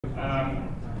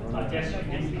I guess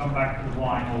you didn't come back to the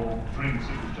wine or drinks,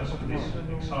 it was just for this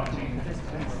exciting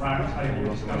roundtable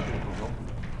discussion.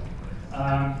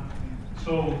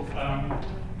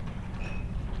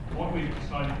 What we've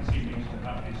decided this evening is to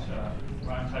have this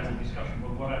roundtable discussion,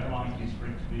 but what I'd like is for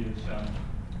it to be as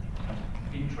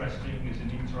interesting, as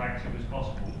interactive as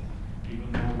possible,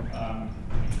 even though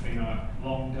it's been a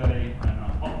long day and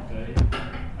a hot day.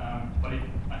 But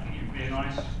I think it would be a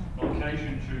nice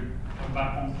occasion to come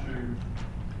back onto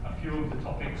a few of the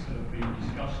topics that have been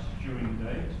discussed during the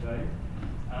day today.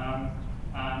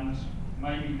 And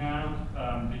maybe now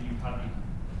that you've had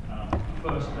the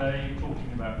first day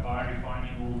talking about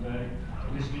biorefining all day,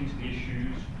 listening to the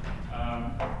issues,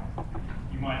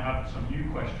 you might have some new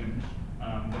questions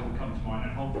that will come to mind,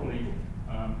 and hopefully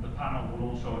the panel will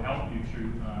also help you to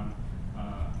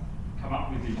come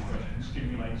up with these questions,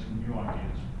 stimulate some new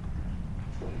ideas.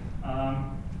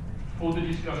 For the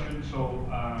discussion, so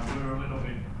we're a little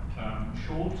bit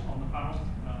short on the panel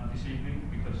this evening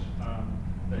because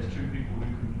there's two people who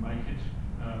couldn't make it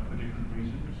for different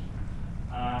reasons,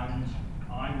 and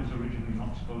I was originally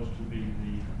not supposed to be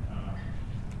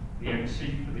the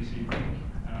MC for this evening,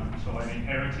 so I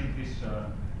inherited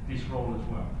this role as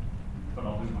well, but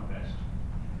I'll do my best.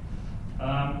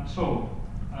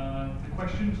 The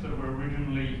questions that were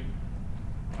originally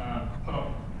put up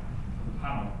for the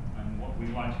panel, and what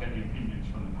we'd like to get the opinions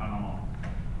from the panel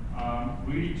on,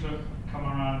 really to come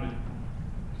around a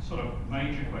sort of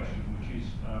major question, which is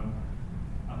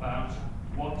about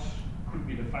what could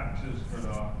be the factors that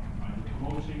are either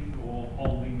promoting or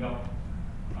holding up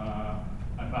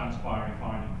advanced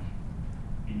biorefining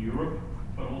in Europe,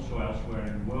 but also elsewhere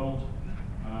in the world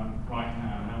right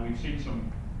now. Now, we've seen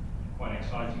some quite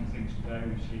exciting things today.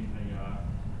 We've seen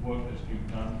the work that's been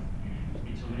done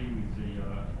in Italy with the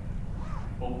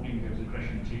opening of the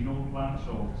Ethanol plant,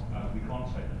 so we can't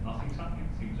say that nothing's happening,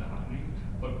 things are happening,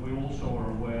 but we also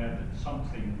are aware that some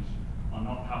things are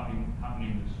not happening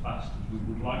as fast as we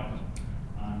would like them.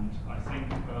 And I think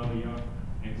earlier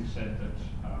it was said that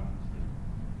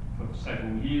for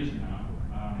several years now,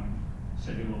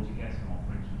 cellulosic ethanol,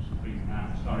 for instance, has been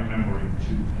announced. I remember in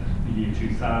the year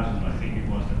 2000, I think it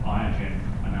was that Biogen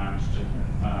announced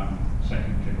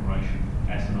second generation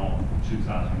ethanol in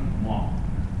 2001.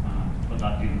 But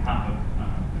that didn't happen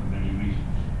for many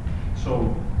reasons.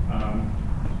 So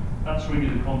that's really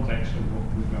the context of what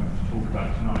we're going to talk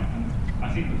about tonight. And I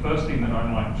think the first thing that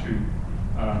I'd like to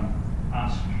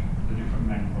ask the different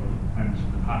members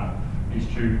of the panel is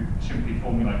to simply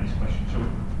formulate this question. So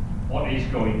what is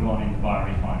going on in the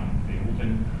biorefining field,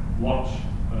 and what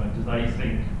do they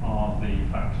think are the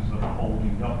factors that are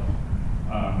holding up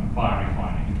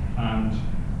biorefining? And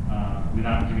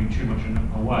without giving too much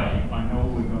away, I know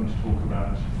we're going to talk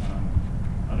about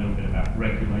a little bit about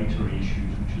regulatory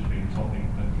issues, which has been a topic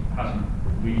that hasn't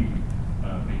really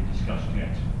been discussed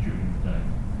yet during the day.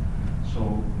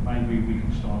 So maybe we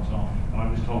can start off. I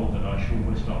was told that I should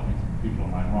always start with people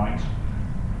on my right,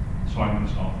 so I'm going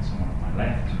to start with someone on my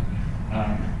left.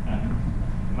 And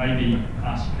maybe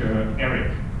ask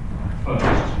Eric first,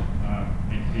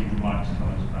 if he would like to tell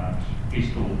us about his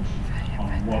thoughts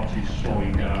on what is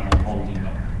slowing down or holding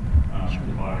up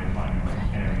the biorefining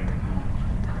area.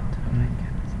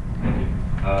 Thank you.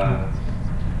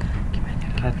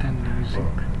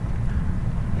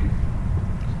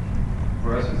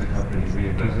 For us as a company, we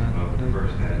invest in both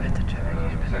first and second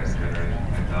generation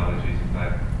technologies. In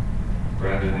fact,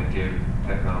 rather than give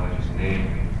technologies a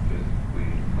name, we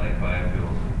like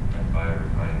biofuels and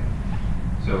biorefining.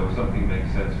 So if something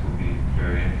makes sense, we'll be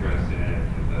very interested in it,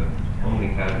 with the only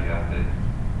caveat that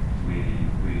we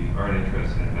aren't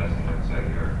interested in investing outside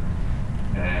Europe.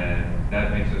 And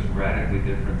that makes us radically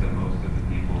different than most of the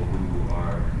people who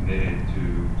are committed to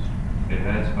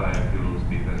advanced biofuels,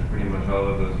 because pretty much all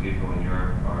of those people in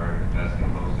Europe are investing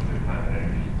most of their time and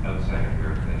energy outside of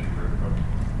Europe, as you heard from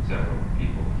several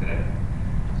people today.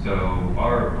 So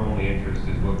our only interest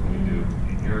is what can we do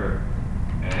in Europe,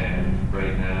 and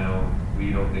right now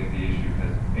we don't think the issue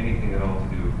has anything at all to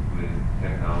do with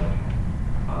technology.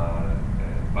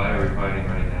 Biorefining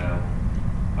right now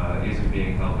isn't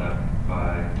being held up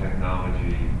by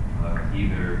technology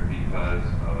either because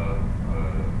of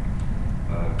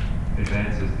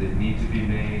advances that need to be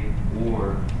made,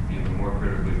 or even more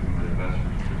critically from an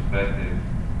investor's perspective,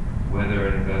 whether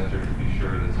an investor can be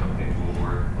sure that something will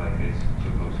work like it's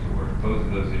supposed to work. Both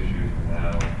of those issues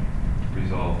are now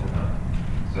resolved enough.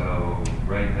 So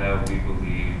right now we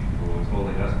believe what's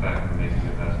holding us back from making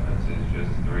investments is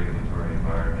just the regulatory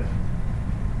environment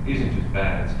isn't just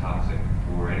bad, it's toxic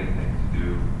for anything to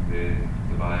do with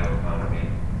the bioeconomy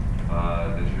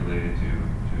that's related to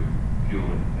fuel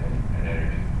and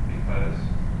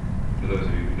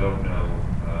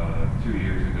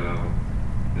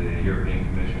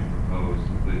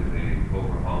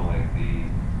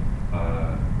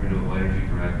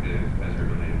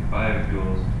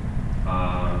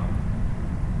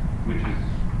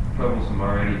troublesome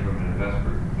already from an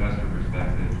investor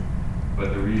perspective,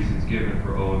 but the reasons given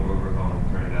for overhauling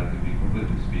turned out to be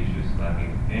completely specious,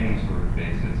 lacking any sort of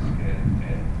basis in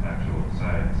actual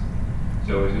science.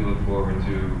 So as we look forward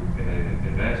to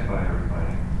advanced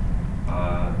biorefining,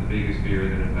 the biggest fear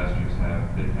that investors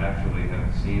have that actually have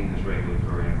seen this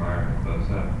regulatory environment close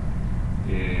up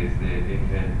is that it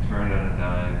can turn on a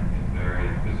dime in very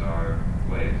bizarre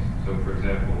ways. So for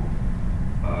example,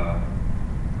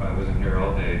 I wasn't here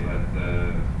all day, but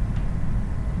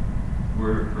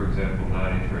we're, for example,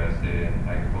 not interested in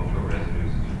agricultural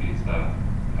residues as a feedstock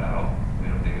at all. We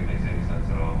don't think it makes any sense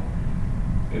at all.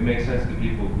 It makes sense to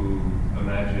people who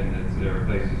imagine that there are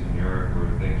places in Europe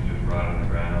where things just rot on the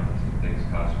ground and things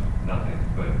cost nothing.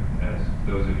 But as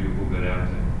those of you who go down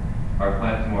to our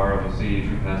plant tomorrow will see,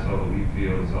 you pass all the wheat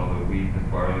fields, all the wheat and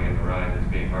barley and the rye that's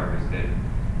being harvested.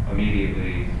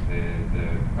 Immediately,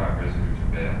 the crop residues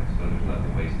are baled, so there's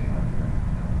nothing wasting on the ground.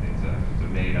 It's a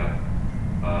made-up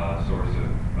source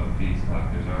of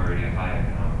feedstock. There's already a high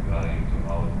economic value to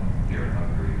all of them here in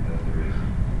Hungary as there is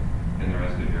in the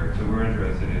rest of Europe. So we're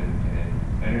interested in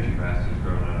energy grasses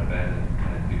grown on abandoned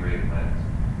and degraded lands,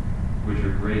 which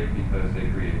are great because they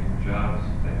create more jobs.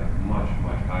 They have much,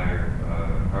 much higher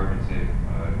carbon saving,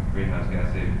 greenhouse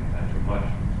gas saving potential,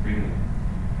 extremely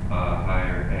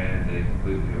higher, and they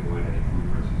completely avoid any food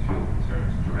versus fuel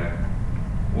concerns, direct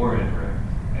or indirect.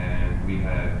 And we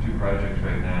have 2 projects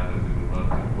right now that we would love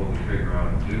to pull the trigger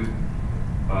on and do,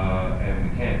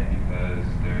 and we can't because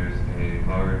there's a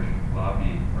large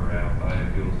lobby around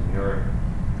biofuels in Europe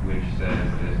which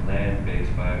says that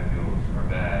land-based biofuels are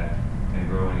bad and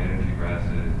growing energy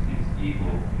grasses is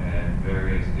evil, and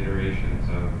various iterations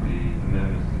of the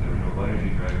amendments to the Renewable Energy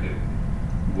Directive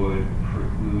would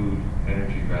preclude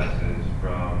energy grasses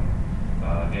from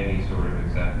any sort of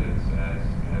acceptance as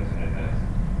an advanced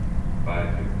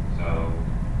biofuel. So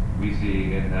we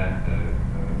see in that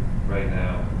right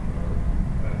now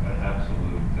an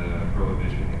absolute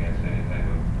prohibition against any type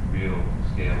of real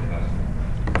scale investment.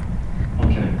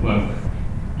 Okay, well,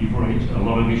 you've raised a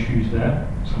lot of issues there,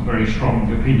 some very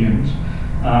strong opinions.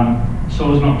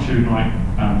 So as not to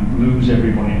lose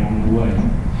everybody along the way,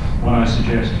 what I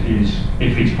suggest is,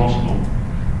 if it's possible,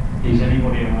 is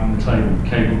anybody around the table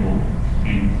capable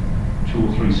in 2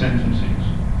 or 3 sentences,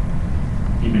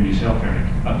 even yourself, Eric,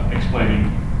 of explaining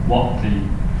what the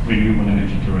Renewable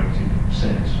Energy Directive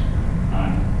says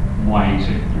and why is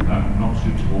it not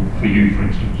suitable for you, for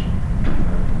instance?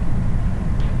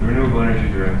 The Renewable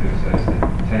Energy Directive says that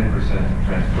 10% of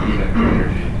transport sector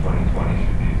energy in 2020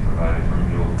 should be provided from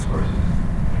renewable sources.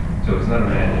 So it's not a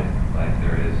mandate like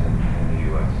there is in the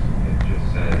U.S. It just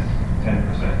says 10%,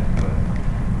 but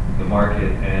the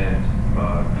market and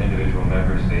individual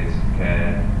member states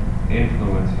can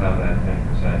influence how that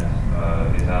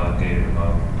 10% is allocated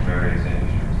among various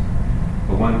industries.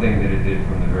 But one thing that it did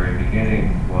from the very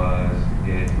beginning was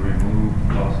it removed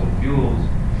fossil fuels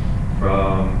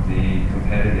from the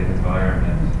competitive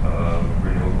environment of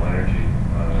renewable energy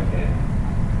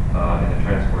in the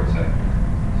transport sector.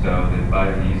 So that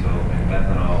biodiesel and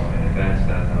ethanol and advanced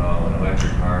ethanol and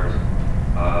electric cars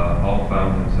all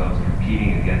found themselves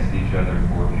competing against each other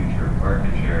for future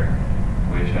market share,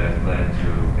 which has led to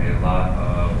a lot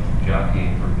of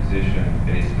jockeying for position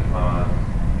based upon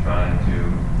trying to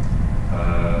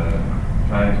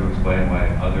explain why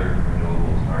other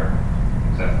renewables aren't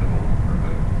acceptable or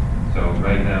good. So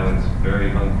right now it's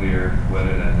very unclear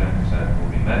whether that 10%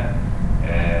 will be met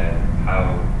and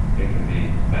how it can be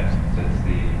met, since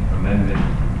the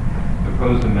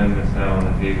proposed amendments now on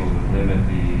the table would limit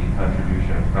the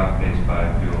contribution of crop-based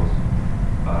biofuels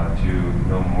to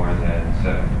no more than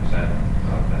 7%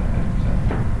 of that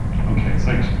 10%. Okay,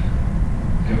 thanks.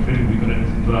 Gerfried, have we got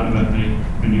anything to add about the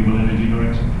Renewable Energy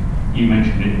Directive? You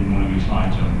mentioned it in one of your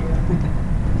slides earlier.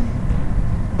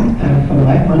 From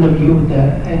my point of view,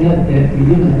 the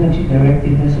Renewable Energy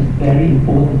Directive has a very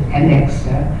important annex.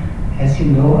 As you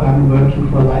know, I'm working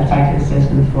for life cycle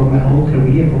assessment for my whole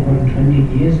career for more than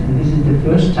 20 years, and this is the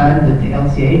first time that the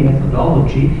LCA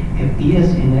methodology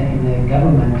appears in a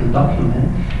governmental document,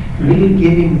 really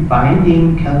giving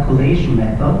binding calculation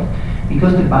method,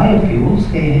 because the biofuels,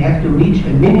 they have to reach a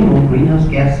minimum greenhouse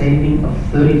gas saving of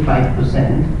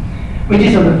 35%, which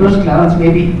is on the first glance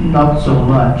maybe not so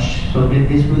much, so that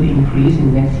this will increase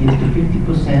in next years to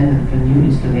 50% and for new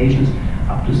installations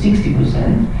up to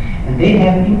 60%. And they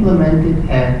have implemented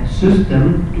a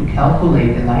system to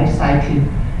calculate a life cycle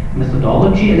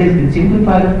methodology, a little bit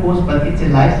simplified of course, but it's a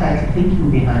life cycle thinking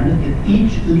behind it, that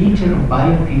each liter of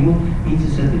biofuel needs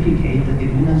a certificate that the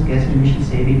greenhouse gas emission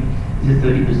saving is at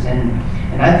 30%.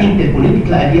 And I think the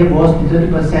political idea was the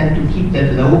 30% to keep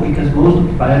that low, because most of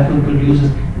the biofuel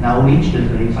producers now reach the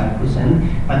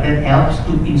 35%, but that helps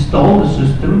to install the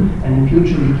system, and in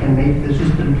future we can make the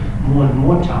system more and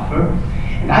more tougher.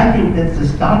 And I think that's the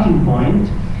starting point,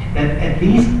 that at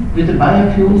least with the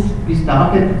biofuels we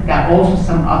started, there are also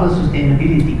some other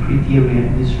sustainability criteria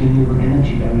in this Renewable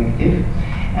Energy Directive.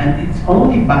 And it's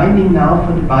only binding now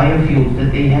for the biofuels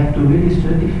that they have to really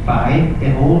certify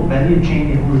the whole value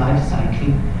chain, the whole life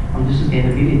cycle on the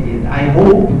sustainability. And I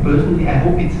hope, personally, I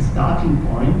hope it's a starting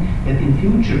point that in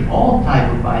future all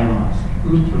type of biomass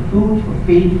used for food, for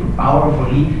feed, for power,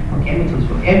 for heat, for chemicals,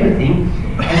 for everything,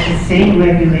 has the same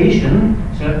regulation,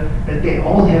 so that they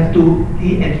all have to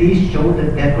at least show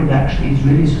that their production is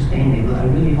really sustainable. I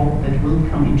really hope that will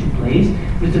come into place.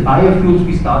 With the biofuels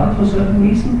we started for a certain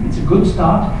reason, it's a good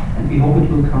start, and we hope it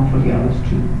will come for the others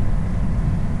too.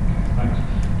 Thanks.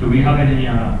 Do we have any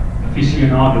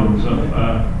aficionados of...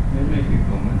 May I make a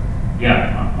comment?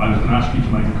 Yeah, I was going to ask you to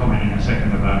make a comment in a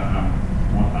second about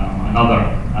another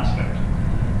aspect.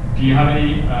 Do you have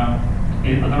any, are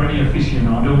there any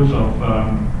aficionados of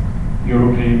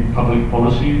European public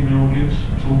policy in the audience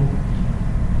at all?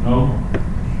 No?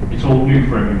 It's all new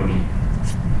for everybody?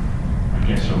 I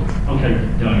guess so. Okay,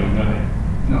 Dario, go ahead.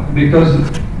 No, because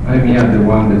I'm here the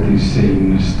one that is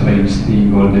saying strange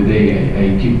thing all the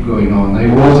day. I keep going on. I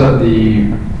was at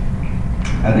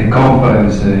the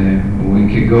conference a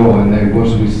week ago, and I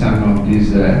was with some of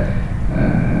these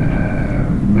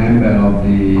members of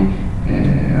the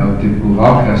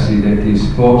bureaucracy that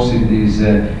is forcing this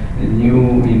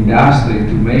new industry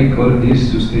to make all this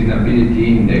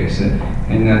sustainability index.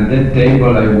 And at that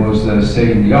table I was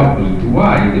saying the opposite.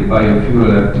 Why the biofuel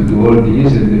have to do all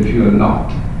this and the fuel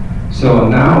not? So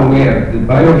now we have the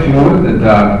biofuel that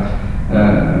are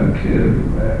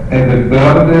have a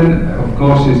burden. Of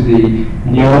course, is the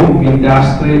new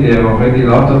industry. There are already a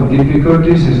lot of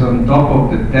difficulties. It's on top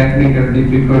of the technical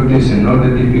difficulties and all the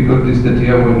difficulties that you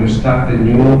have when you start a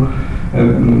new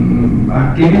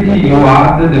activity. You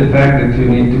add the fact that you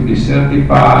need to be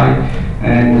certified,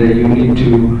 and you need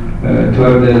to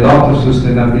have a lot of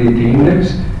sustainability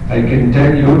index. I can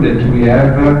tell you that we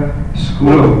have a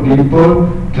school of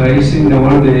people tracing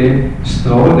all the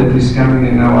straw that is coming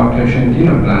in our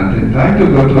Crescentino plant, and trying to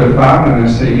go to a farmer and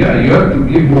say, yeah, you have to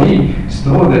give me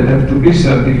straw that have to be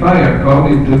certified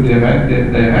according to the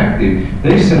directive.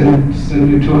 They send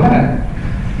you to hell.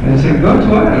 And I say, go to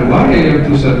hell, why do you have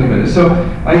to certify? So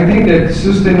I think that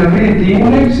sustainability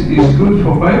index is good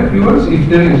for biofuels if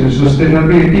there is a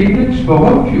sustainability index for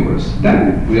all fuels.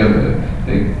 Then we have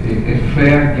a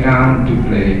fair ground to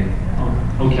play.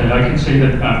 Okay, I can see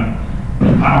that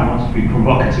the panel wants to be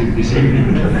provocative this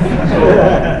evening.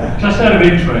 So, just out of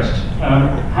interest,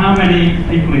 how many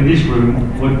people in this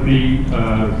room would be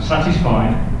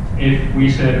satisfied if we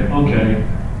said, okay,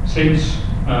 since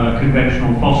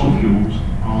conventional fossil fuels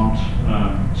aren't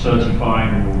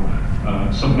certified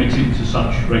or submitted to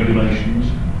such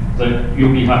regulations, that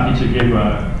you'll be happy to give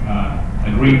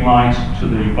a green light to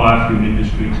the biofuel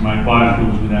industry to make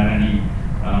biofuels without any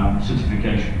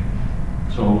certification?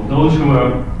 So those who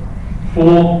are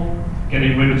for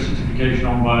getting rid of certification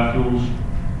on biofuels,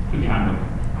 put your hand up.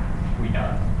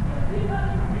 Without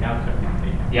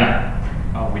certification? Yeah.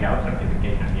 Oh, without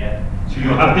certification, yes. So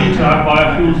you're happy to have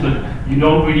biofuels that you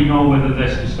don't really know whether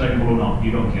they're sustainable or not,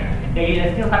 you don't care?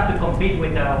 They still have to compete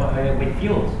with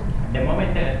fuels. At the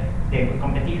moment, the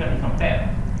competition is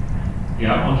unfair.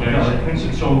 Yeah,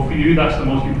 okay. So for you, that's the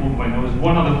most important point. There was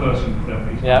one other person there,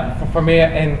 please. Yeah, for me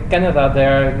in Canada,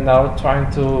 they're now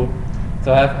trying to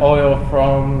have oil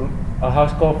from a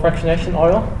house called fractionation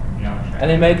oil. Yeah. And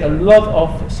they make a lot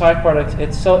of side products.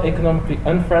 It's so economically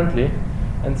unfriendly,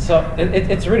 and so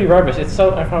it's really rubbish. It's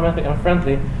so environmentally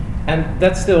unfriendly, and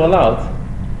that's still allowed.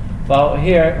 While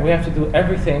here we have to do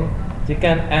everything you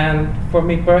can. And for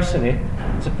me personally,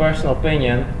 it's a personal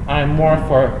opinion, I'm more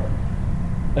for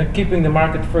keeping the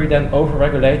market free than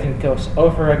over-regulating, because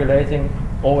over-regulating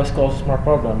always causes more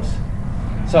problems.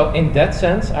 So in that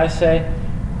sense, I say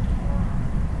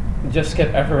just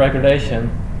skip every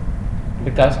regulation,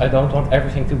 because I don't want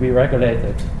everything to be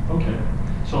regulated. Okay.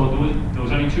 So there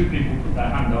was only two people put their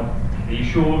hand up. Are you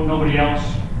sure nobody else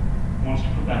wants to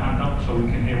put their hand up so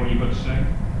we can hear what you've got to say?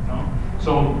 No?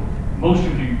 So most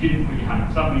of you didn't put your hand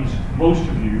up. That means most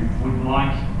of you would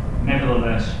like,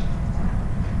 nevertheless,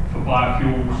 for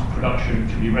biofuels production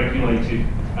to be regulated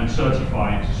and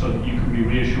certified so that you can be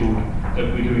reassured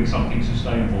that we're doing something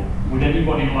sustainable. Would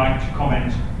anybody like to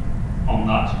comment on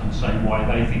that and say why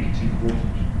they think it's important?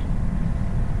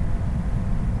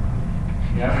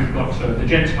 Yeah, we've got the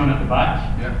gentleman at the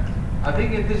back. Yeah. I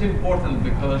think it is important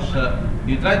because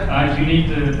you try to... You need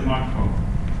the microphone.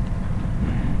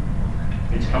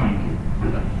 It's coming.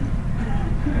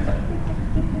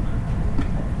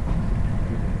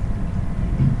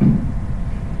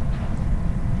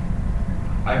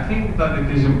 I think that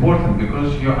it is important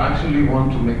because you actually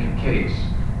want to make a case.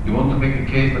 You want to make a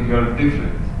case that you are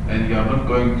different, and you are not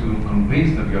going to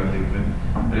convince that you are different.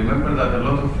 Remember that a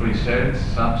lot of research,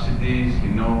 subsidies,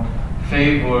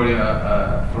 favor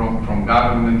from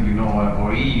government,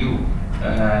 or EU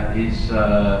is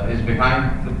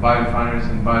behind the biorefineries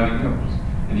and biorenewables,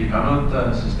 and you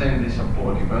cannot sustain this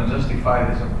support. You cannot justify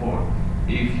the support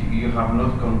if you have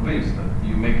not convinced that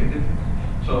you make a difference.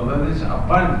 So that is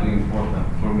apparently important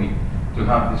for me to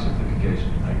have this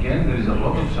certification. Again, there is a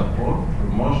lot of support,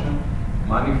 promotion,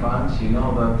 money funds, that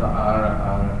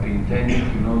are intended,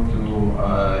 to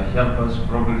help us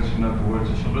progress, towards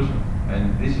a solution.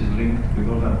 And this is linked with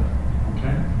all that.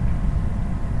 Okay.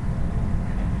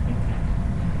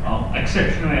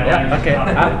 Exceptionally, okay.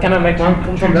 Can I make one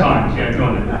comment? Two times, yeah, go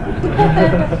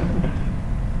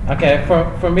on. Okay,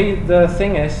 for me the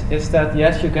thing is that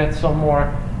yes, you get some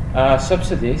more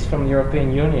subsidies from the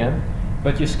European Union,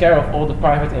 but you scare off all the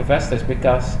private investors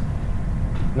because,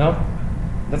 no,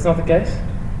 that's not the case?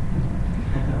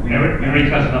 Eric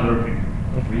has another opinion.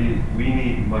 We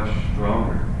need much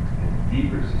stronger and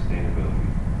deeper sustainability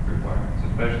requirements,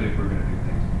 especially if we're going to do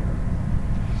things in Europe.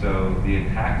 So the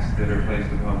attacks that are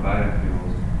placed upon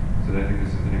biofuels, so I think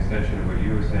this is an extension of what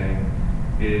you were saying,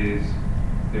 is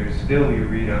there's still, you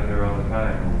read out there all the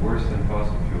time, worse than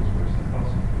fossil fuels, worse than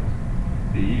fossil fuels.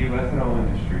 The EU ethanol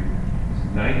industry, this is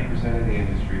 90% of the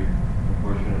industry,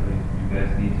 unfortunately, you guys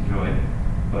need to join.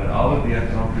 But all of the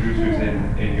ethanol producers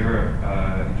in Europe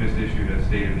just issued a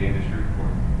state of the industry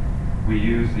report. We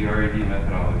use the RED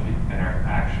methodology and our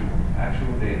actual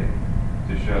data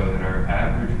to show that our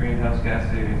average greenhouse gas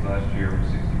savings last year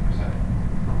was 60%.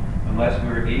 Unless we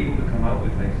were able to come up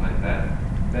with things like that,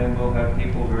 then we'll have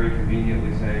people very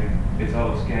conveniently saying, it's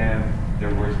all a scam,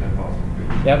 they're worse than fossil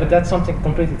fuels. Yeah, but that's something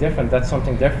completely different. That's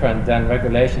something different than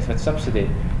regulations with subsidy.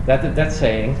 That's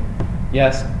saying,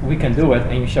 yes, we can do it,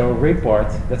 and you show a report.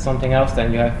 That's something else.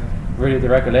 Then you have really the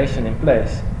regulation in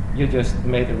place. You just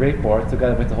made a report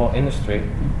together with the whole industry,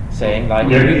 saying like,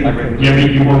 but you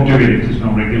won't do it if there's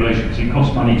no regulations. It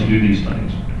costs money to do these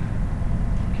studies.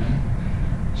 Okay.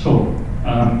 So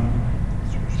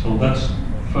that's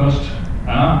first.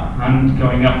 And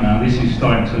going up now. This is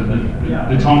starting to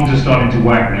the tongues are starting to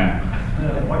wag now.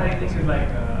 What I think is like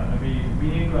we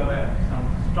need to have some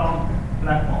strong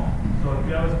platform. So if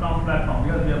we have a strong platform,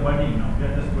 because we are budding now, we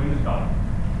are just going to start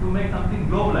to make something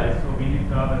globalized. So we need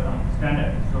to have some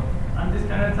standards. So and these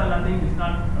standards are nothing. It's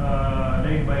not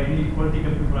laid by any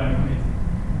political people. It's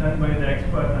done by the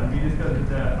experts, and we discuss with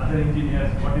the other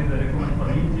engineers what is the requirement for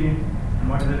engine and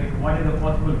what is the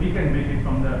possible we can make it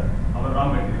from our raw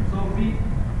material. So we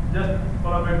just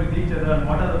collaborate with each other and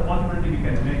what are the possibilities we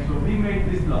can make. So we made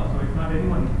this law. So it's not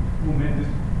anyone who made this,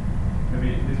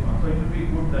 maybe this one. So it will be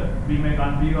good that we make,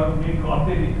 and we need to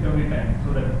update it every time,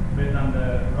 so that based on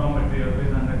the raw material,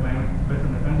 based on the climate, based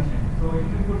on the conditions. So it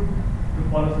will be good to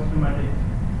follow systematic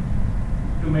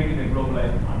to make it a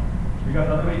globalized one. Because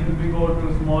otherwise if we go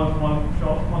to small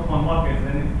shops, small markets,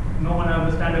 then no one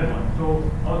has the standard one. So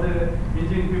how the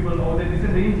engine people, how they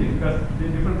design the engine, because the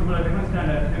different people have different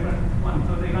standards, different ones,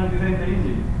 so they can't design the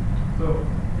engine. So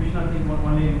we should not think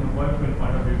only in the workflow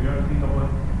point of view. We have to think about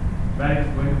where it's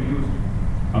going to be used.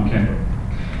 Okay.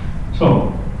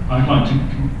 So I'd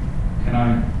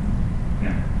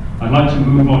like to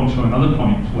move on to another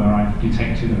point where I've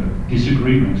detected a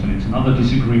disagreement, and it's another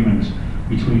disagreement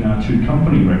between our two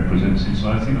company representatives,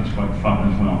 so I think that's quite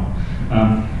fun as well.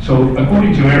 So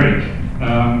according to Eric,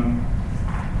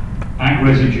 ag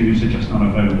residues are just not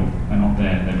available. They're not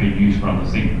there. They're being used for other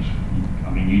things. I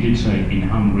mean, you did say in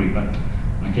Hungary, but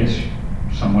I guess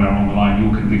somewhere along the line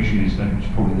your conviction is that it's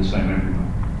probably the same everywhere.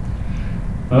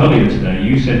 Earlier today,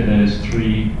 you said there's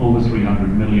over 300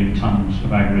 million tons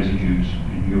of ag residues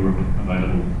in Europe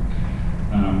available.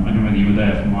 I don't know whether you were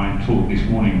there for my talk this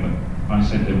morning, but I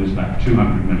said there was about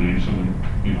 200 million, so we're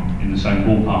in the same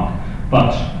ballpark.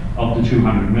 But of the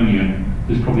 200 million,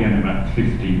 there's probably only about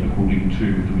 50, according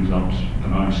to the results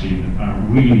that I've seen, that are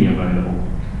really available.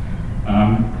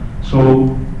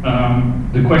 So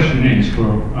the question is for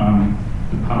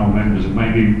the panel members, and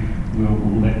maybe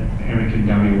we'll let Eric and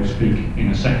Dario speak in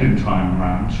a second time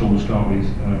around, so we'll start with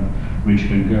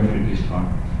Richard and Gerfried this time.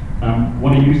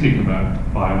 What do you think about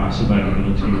biomass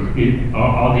availability?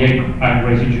 Are the ag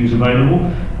residues available?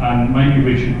 And maybe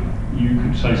Richard, you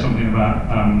could say something about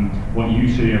what you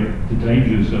see of the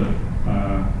dangers of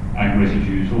ag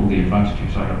residues, all the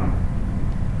advantages, I don't know.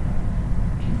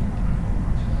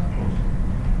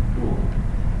 Cool.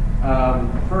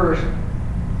 First,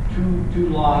 two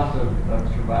laws of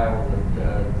survival that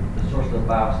the source of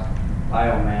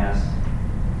biomass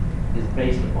is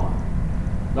based upon.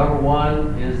 Number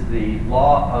one is the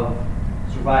law of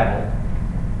survival.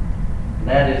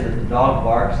 That is that the dog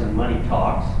barks and money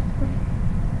talks.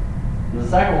 And the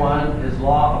second one is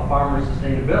law of farmer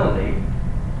sustainability.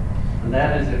 And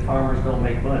that is if farmers don't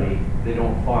make money, they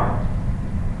don't farm.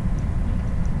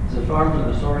 So farms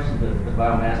are the source of the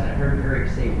biomass. I heard Eric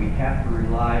say we have to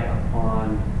rely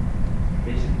upon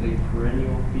basically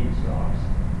perennial feedstocks,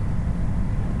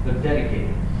 but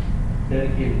dedicated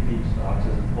feedstocks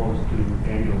as opposed to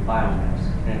annual biomass,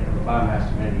 or biomass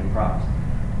from annual crops.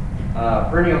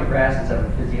 Perennial grasses have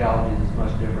a physiology that's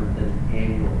much different than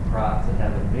annual crops that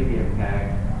have a big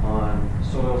impact on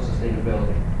soil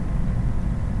sustainability.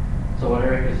 So what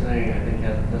Eric is saying, I think,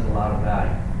 has a lot of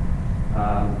value.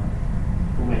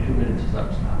 My 2 minutes is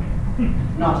up, stop me.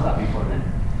 No, I'll stop before then.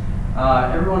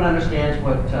 Everyone understands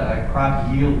what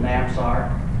crop yield maps are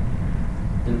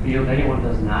in the field. Anyone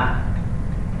does not.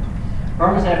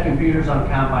 Farmers have computers on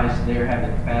combines, so they have the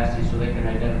capacity so they can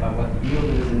identify what the yield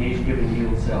is in each given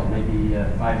yield cell, maybe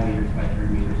 5 meters by 3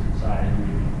 meters in size and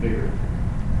even bigger.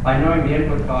 By knowing the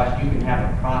input cost, you can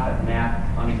have a profit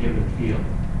map on a given field.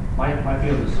 My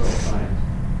field is soil science.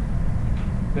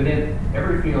 Within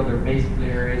every field, there are basically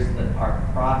areas that are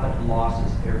profit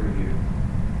losses every year.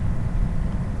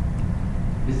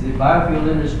 It's the biofuel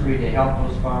industry to help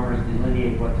those farmers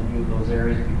delineate what to do with those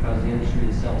areas, because the industry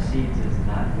that sells seeds is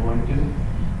not going to.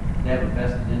 They have a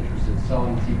vested interest in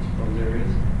selling seeds to those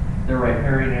areas. There are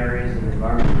riparian areas that are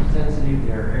environmentally sensitive.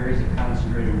 There are areas of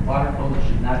concentrated water flow that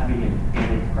should not be in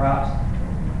annual crops.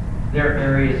 There are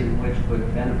areas in which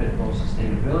would benefit both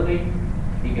sustainability,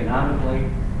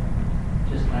 economically,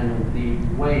 just kind of the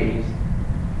ways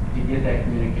to get that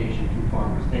communication to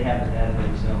farmers. They have the data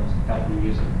themselves, help them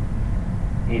use it.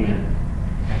 Amen.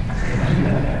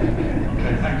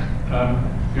 Okay, thanks.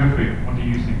 Gerfried, what do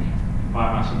you think?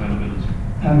 Biomass availability?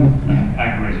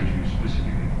 Ag residues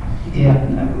specifically. Yeah,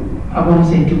 I want to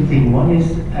say two things. One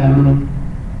is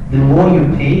the more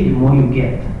you pay, the more you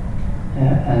get.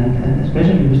 And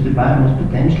especially with the biomass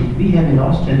potential, we have in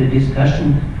Austria the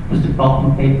discussion with the pulp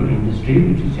and paper industry,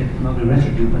 which is yet another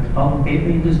residue, but the pulp and paper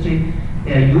industry,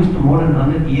 they are used for more than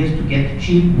 100 years to get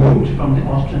cheap wood from the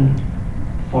Austrian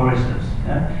foresters.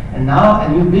 And now a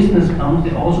new business comes,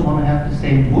 they also want to have the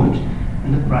same wood,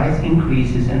 and the price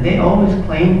increases. And they always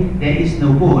claim there is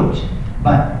no wood,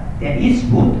 but there is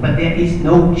wood, but there is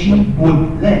no cheap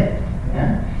wood left.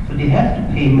 So they have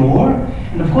to pay more.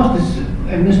 And of course,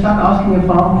 when you start asking a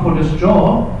farmer for the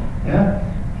straw,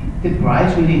 the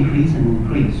price will increase and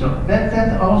increase. So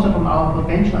that's also from our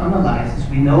potential analysis.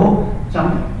 We know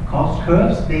some cost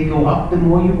curves, they go up the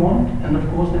more you want, and of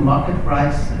course the market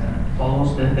price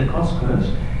follows the cost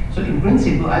curves. So in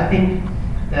principle, I think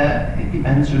it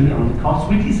depends really on the cost,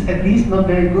 which is at least not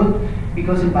very good,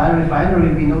 because in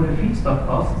biorefinery we know the feedstock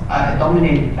costs are a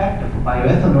dominating factor for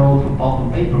bioethanol, for pulp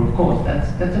and paper. Of course,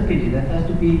 that's a pity. That has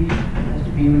to be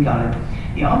regarded.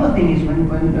 The other thing is when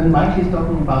Michael is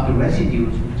talking about the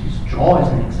residues, which is straw as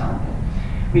an example.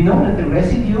 We know that the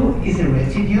residue is a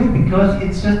residue because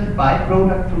it's just a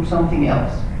byproduct from something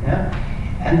else.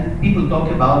 And people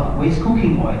talk about waste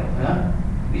cooking oil.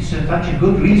 It's such a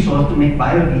good resource to make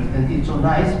biodiesel, and it's so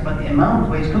nice, but the amount of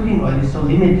waste cooking oil is so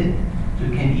limited. So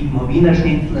you can eat more Wiener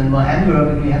Schnitzel and more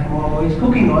hamburger if you have more waste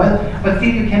cooking oil, but still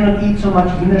you cannot eat so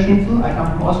much Wiener Schnitzel. I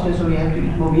come from Austria, so we have to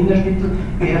eat more Wiener Schnitzel.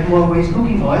 We have more waste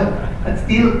cooking oil, but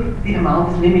still the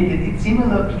amount is limited. It's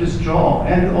similar to the straw,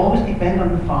 and you always depend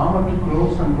on the farmer to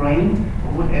grow some grain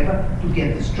or whatever to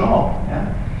get the straw.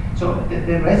 So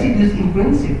the residues, in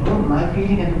principle, my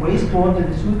feeling at the wastewater,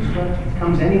 the sewage structure, it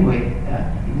comes anyway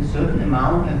in a certain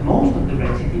amount, and most of the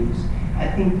residues, I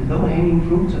think the low-hanging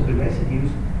fruits of the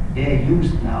residues, they are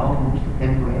used now, most of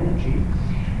them for energy.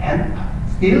 And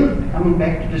still, coming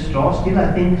back to the straw, still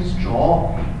I think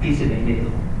straw is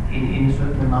available in a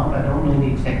certain amount. I don't know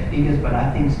the exact figures, but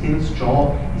I think still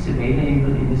straw is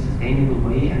available in a sustainable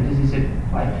way, and this is a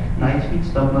quite nice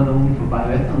feedstock, not only for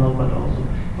bioethanol, but also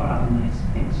for other nice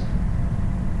things.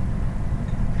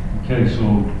 Okay,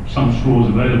 so some straw is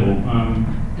available.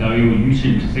 Dario, you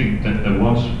seem to think that there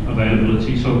was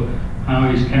availability, so how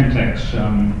is Chemtex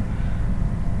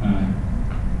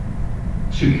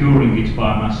securing its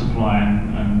biomass supply,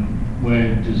 and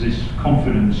where does this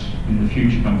confidence in the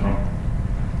future come from?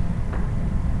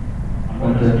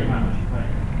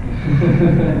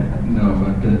 No,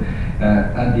 but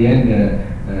at the end,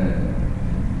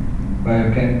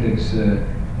 Biochemtex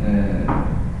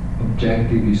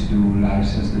objective is to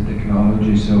license the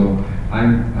technology. So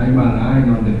I'm aligned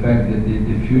on the fact that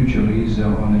the future is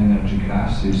on energy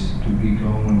classes to be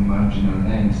grown on marginal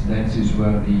lands. That is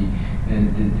where the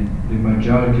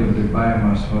majority of the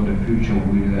biomass for the future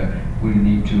will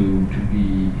need to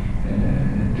be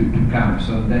to come.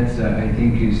 So that's I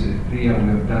think is clear. We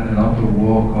have done a lot of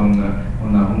work on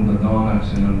the donors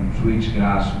and on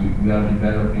switchgrass. We are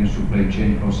developing supply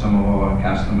chain for some of our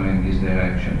customers in this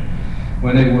direction.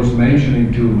 When I was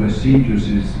mentioning to residues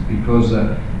is because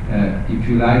if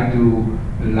you like to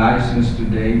license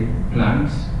today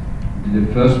plants, the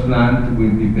first plant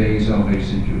will be based on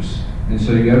residues. And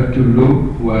so you have to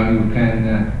look where you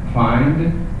can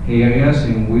find areas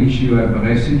in which you have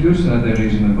residues at a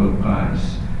reasonable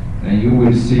price. And you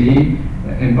will see,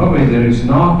 and probably there is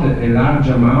not a large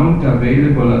amount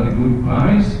available at a good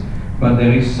price, but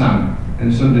there is some.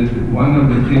 And so one of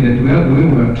the things that we are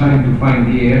doing, we are trying to find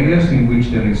the areas in which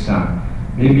there is some.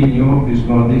 Maybe in Europe it's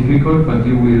more difficult, but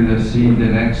you will see in the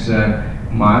next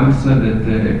months that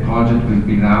a project will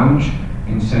be launched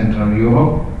in Central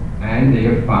Europe, and they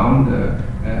have found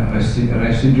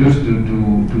residues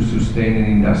to sustain an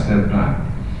industrial plant.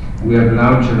 We have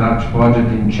launched a large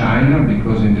project in China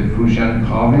because in the Fujian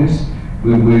province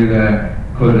we will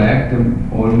collect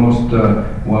almost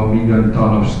 1 million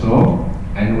tons of straw,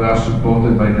 and we are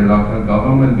supported by the local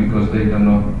government because they do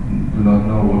not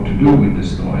know what to do with the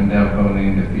straw and they are burning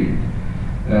in the field.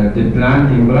 The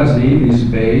plant in Brazil is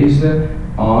based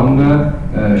on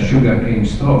sugarcane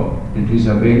straw. It is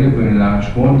available in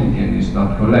large quantity and is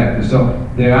not collected. So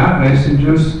there are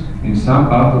residues in some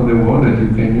part of the world that you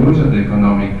can use at an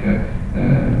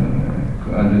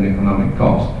economic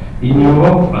cost. In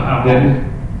Europe,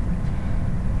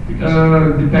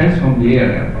 depends on the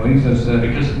area. For instance,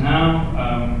 because now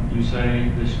you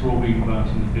say the straw being burnt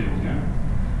in the field, yeah?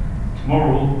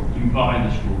 Tomorrow you buy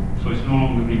the straw, so it's no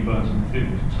longer being burnt in the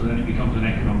field. So then it becomes an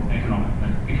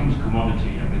it becomes a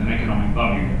commodity with an economic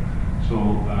value. So,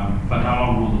 but how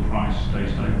long will the price stay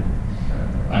stable?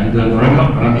 I don't know.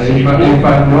 If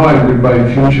I know, I will buy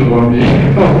future on the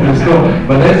store.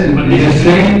 But that's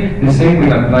the same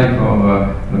will apply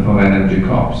for energy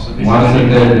crops. So this is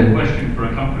a question for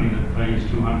a company that pays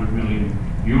 200 million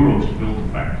euros to build a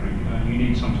factory. You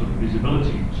need some sort of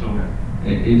visibility. So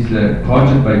it's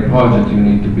project by project. You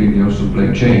need to build your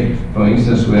supply chain. For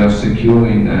instance, we are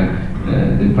securing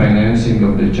the financing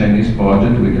of the Chinese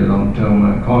project with a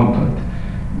long-term contract.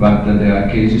 But there are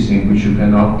cases in which you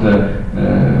cannot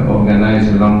organize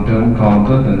a long-term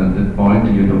contract, and at that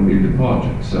point you don't build the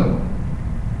project. So,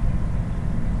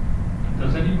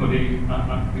 does anybody?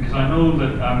 Because I know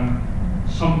that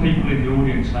some people in the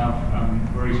audience have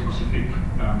very specific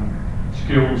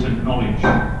skills and knowledge.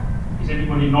 Is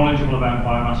anybody knowledgeable about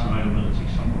biomass availability?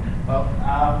 Somebody? Well,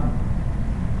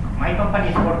 my company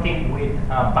is working with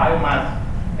biomass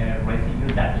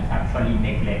residue that is actually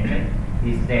neglected.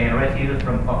 Is the residue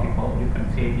from coffee pulp. You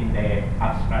can see it in the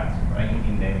abstracts, right,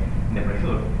 in the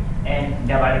brochure. And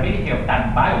the availability of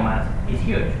that biomass is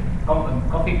huge.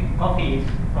 Coffee is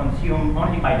consumed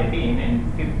only by the bean,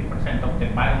 and 50% of the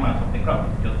biomass of the crop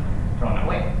is just thrown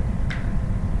away.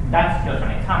 That's just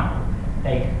an example.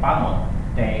 Take palm oil,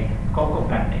 take cocoa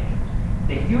plantations.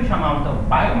 The huge amount of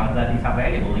biomass that is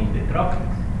available in the tropics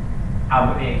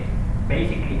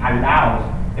basically allows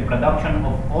the production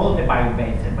of all the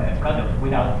bio-based products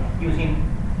without using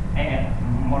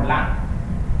more land.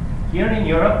 Here in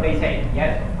Europe, they say,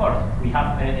 yes, of course, we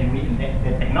have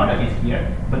the technologies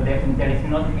here, but there is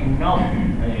not enough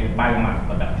biomass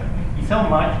production. It's so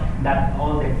much that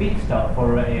all the feedstock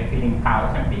for feeding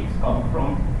cows and pigs come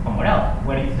from somewhere else,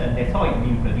 where is the soy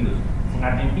being produced. It's in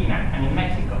Argentina, and in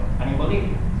Mexico, and in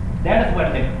Bolivia. That's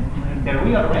where the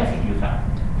real residues are.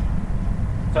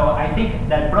 So I think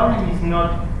that problem is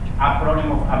not a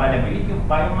problem of availability of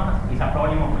biomass, it's a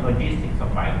problem of logistics of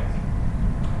biomass.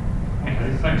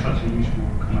 Okay, thanks, that's a useful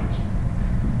comment.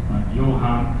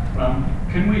 Johan,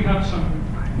 can we have some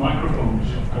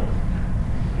microphones? Of course.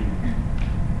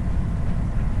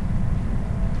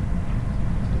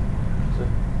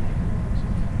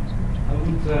 I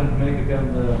would make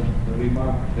again the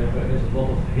remark that there is a lot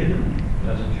of hidden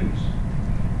residues.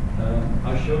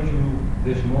 I showed you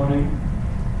this morning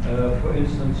for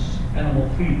instance, animal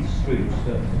feed streams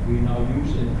that we now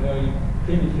use in a very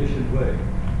inefficient way.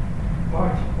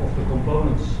 Part of the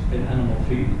components in animal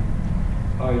feed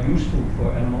are useful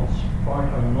for animals,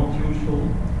 part are not useful,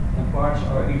 and parts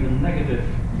are even negative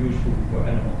useful for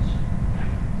animals.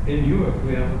 In Europe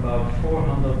we have about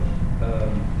 400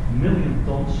 million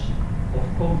tons of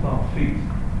compound feed.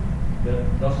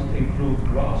 that doesn't include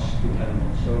grass to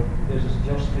animals. So this is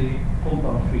just the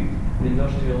compound feed, the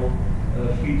industrial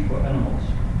feed for animals.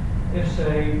 If,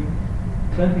 say,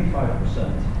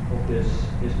 25% of this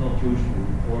is not useful,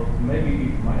 or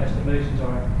maybe my estimations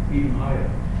are even higher,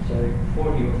 say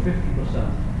 40 or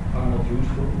 50% are not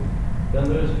useful, then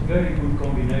there is a very good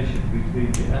combination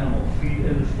between the animal feed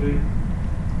industry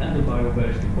and the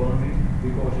bio-based economy,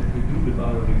 because if you do the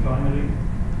biorefinery,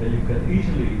 then you can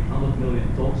easily 100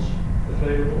 million tons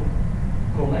available,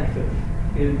 collected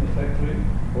in a factory,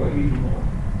 or even more,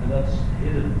 and that's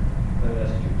hidden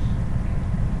residues.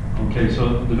 Okay,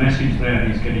 so the message there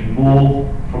is getting more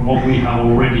from what we have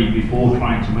already before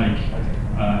trying to make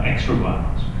extra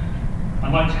biomass.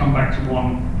 I'd like to come back to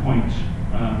one point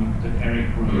that Eric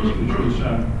raised, which was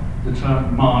the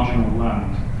term marginal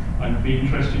land. I'd be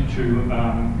interested to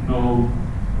know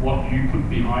what you put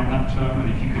behind that term, and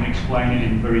if you can explain it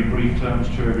in very brief terms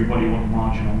to everybody what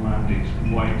marginal land is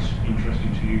and why it's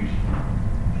interesting to use.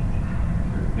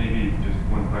 Maybe just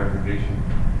one clarification.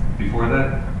 Before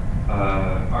that,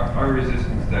 our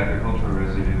resistance to agricultural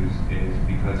residues is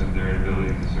because of their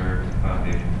inability to serve as a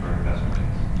foundation for investment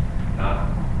case, not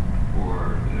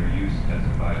for their use as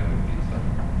a biofuel feedstock.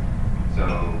 So,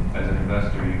 as an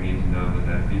investor, you need to know that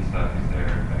that feedstock is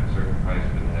there at a certain price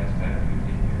for the next 10 or 15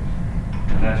 years.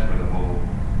 And that's where the whole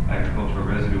agricultural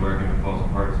residue argument falls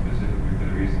apart, specifically for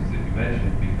the reasons that you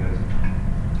mentioned, because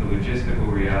the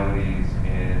logistical realities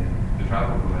in the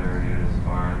tropical areas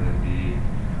are that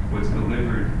what's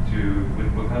delivered to,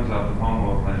 what comes off the palm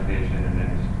oil plantation and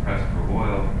then is pressed for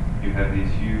oil, you have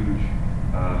these huge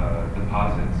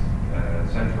deposits,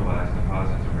 centralized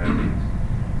deposits of refuse.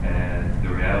 And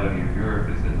the reality of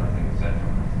Europe is that nothing is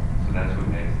centralized. So that's what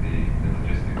makes the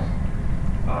logistics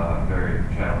very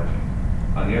challenging.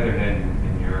 On the other hand,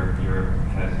 in Europe, Europe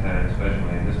has had,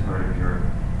 especially in this part of Europe,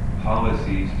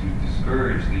 policies to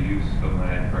discourage the use of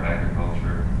land for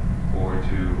agriculture or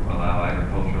to allow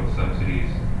agricultural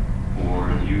subsidies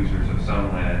for users of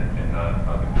some land and not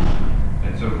others.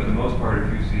 And so for the most part,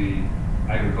 if you see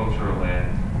agricultural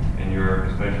land in Europe,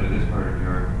 especially this part of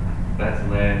Europe, that's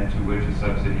land to which a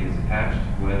subsidy is attached,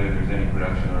 whether there's any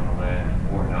production on the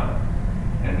land or not.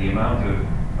 And the amount of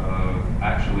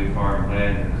actually farmed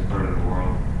land in this part of the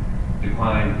world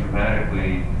declined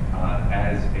dramatically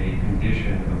as a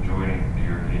condition of joining the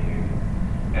European Union.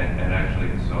 And actually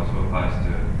this also applies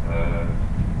to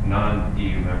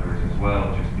non-EU members as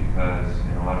well, just because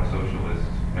in a lot of socialist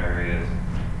areas,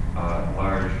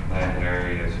 large land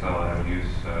areas fell out of use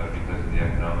because of the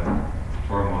economic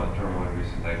turmoil in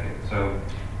recent decades. So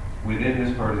within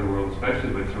this part of the world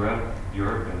especially, but throughout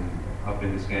Europe and up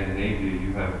into Scandinavia,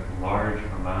 you have large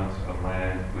amounts of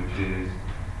land which is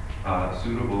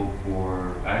suitable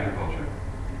for agriculture,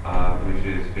 which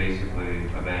is basically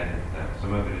abandoned now.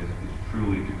 Some of it is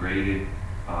truly degraded.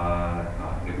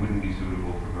 It wouldn't be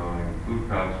suitable for growing food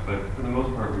crops, but for the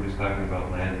most part, we're just talking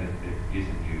about land that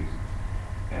isn't used.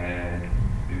 And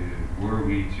were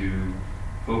we to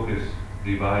focus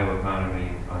the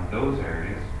bioeconomy on those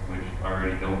areas, which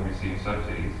already don't receive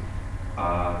subsidies,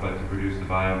 but to produce the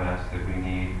biomass that we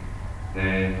need,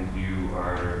 then you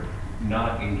are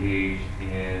not engaged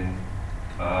in,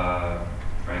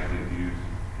 frankly, if you use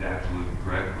the absolute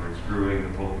correct word,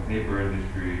 screwing the pulp and paper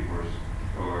industry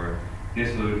or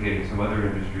dislocating some other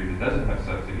industry that doesn't have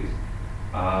subsidies.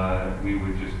 We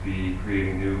would just be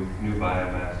creating new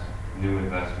biomass, new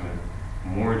investment,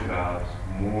 more jobs,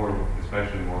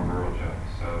 especially more rural jobs.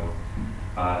 So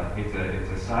it's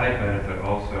a side benefit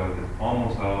also that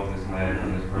almost all of this land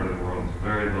in this part of the world is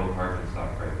very low carbon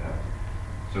stock right now.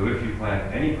 So if you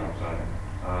plant any crops on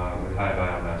it with high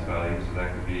biomass value, so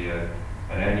that could be an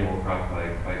annual crop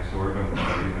like sorghum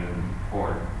or even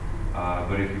corn.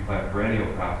 But if you plant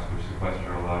perennial crops which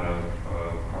sequester a lot of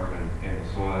carbon in the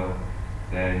soil,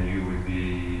 then you would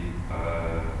be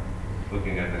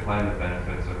looking at the climate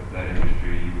benefits of that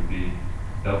industry. You would be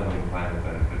doubling climate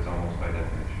benefits almost by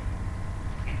definition.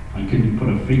 And can you put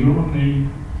a figure on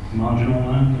the marginal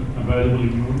land available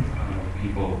in Europe?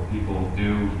 People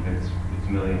do. It's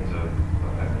millions of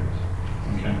hectares.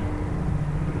 Okay.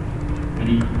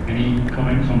 Any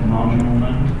comments on marginal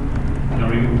land?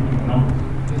 Dario? No?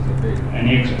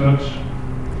 Any experts?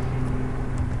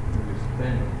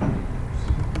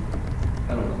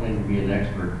 I don't claim to be an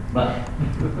expert, but.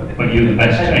 But you're the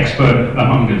best expert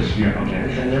among us, yeah,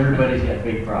 okay. And everybody's got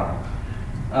big problems.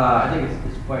 I think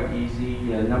it's quite easy.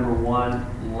 Number one,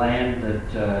 land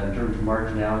that in terms of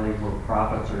marginality where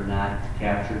profits are not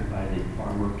captured by the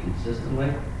farmer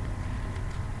consistently.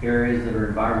 Areas that are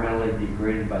environmentally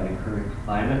degraded by the current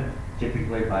climate,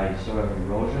 typically by soil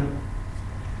erosion.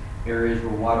 areas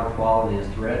where water quality is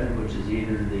threatened, which is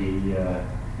either the, you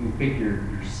can pick your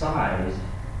size,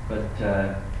 but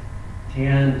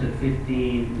 10 to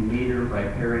 15 meter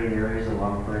riparian areas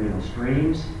along perennial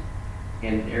streams,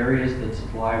 and areas that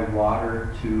supply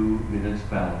water to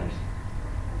municipalities.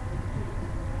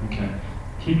 Okay.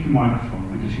 Keep your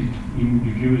microphone, because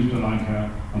you've used like a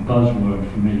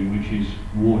buzzword for me, which is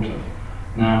water.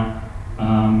 Now,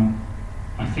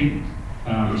 I think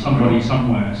somebody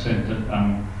somewhere said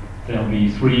that there'll be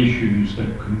 3 issues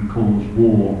that can cause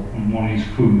war, and one is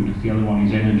food, the other one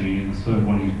is energy, and the third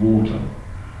one is water.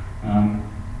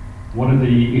 What are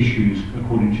the issues,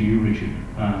 according to you, Richard,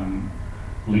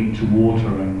 linked to water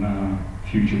and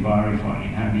future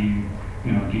biorefining? How do you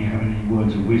have any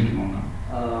words of wisdom on that?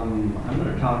 I'm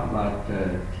going to talk about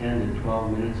 10 to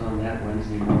 12 minutes on that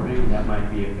Wednesday morning. That might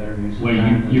be a better use of Well,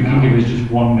 time. you can give us just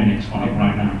 1 minute on it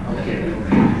right now. Okay.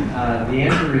 The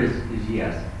answer is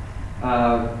yes.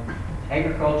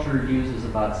 Agriculture uses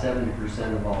about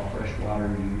 70% of all freshwater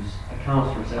use,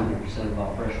 accounts for 70% of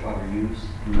all freshwater use,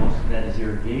 and most of that is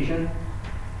irrigation.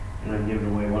 And I'm giving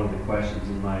away one of the questions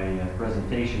in my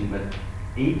presentation, but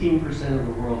 18% of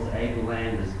the world's ag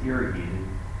land is irrigated.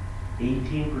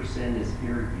 18% is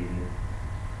irrigated,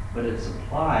 but it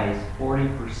supplies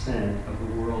 40% of the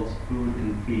world's food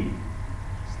and feed.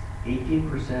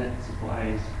 18%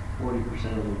 supplies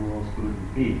 40% of the world's food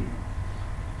and feed.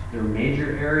 There are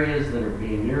major areas that are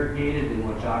being irrigated in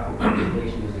which aquifer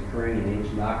depletion is occurring in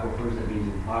ancient aquifers. That means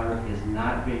the water is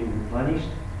not being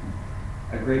replenished.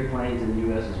 Great Plains in the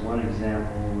U.S. is one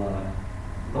example.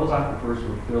 Those aquifers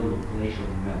were filled with glacial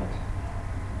melt.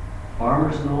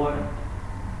 Farmers know it,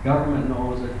 government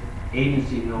knows it,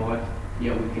 agencies know it,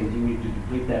 yet we continue to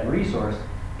deplete that resource.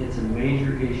 It's a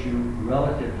major issue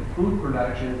relative to food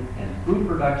production, and food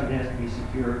production has to be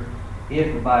secure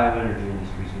if the bioenergy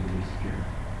industry is going to be secure.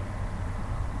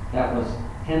 That was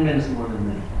 10 minutes more than a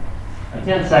minute.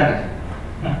 10 seconds.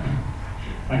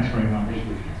 Thanks very much.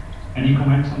 Any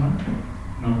comments on that?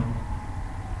 No?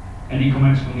 Any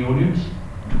comments from the audience?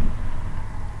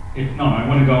 If not, I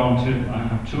want to go on to, I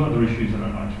have 2 other issues that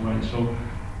I'd like to raise. So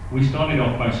we started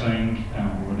off by saying,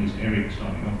 or at least Eric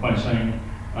started off by saying,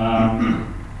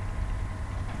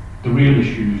 the real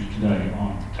issues today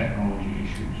aren't technology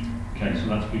issues. Okay, so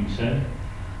that's been said.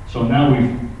 So now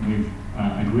we've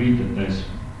agreed that there's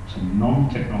some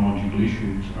non-technological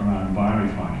issues around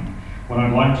biorefining. What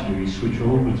I'd like to do is switch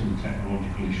over to the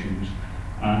technological issues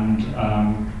and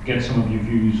get some of your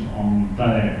views on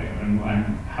that area and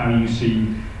how you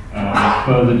see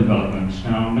further developments.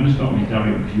 Now, I'm going to start with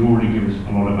Dario, because you already gave us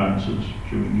a lot of answers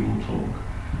during your talk.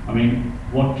 I mean,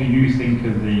 what do you think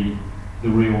are the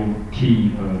real key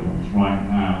hurdles right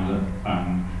now that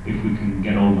if we can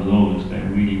get over those, they're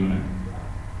really going to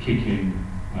kick in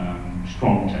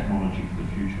strong technology for the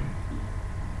future?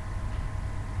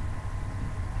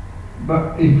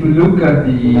 But if we look at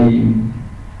the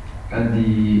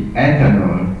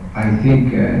ethanol, I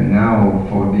think now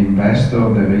for the investor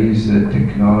there is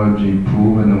technology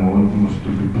proven or almost to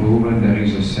be proven. There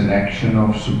is a selection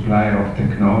of supplier of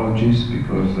technologies,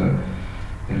 because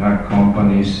there are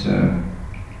companies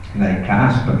like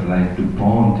us, but like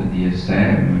DuPont,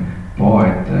 DSM,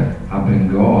 Poet,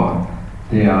 Abengoa,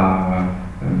 they are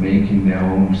making their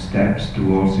own steps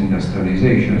towards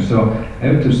industrialization. So I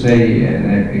have to say,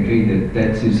 and I agree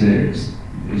that is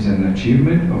an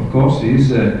achievement. Of course,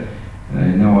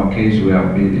 in our case we are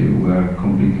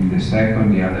completing the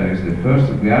second, the other is the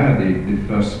first. We are the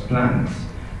first plants.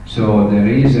 So there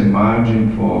is a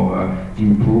margin for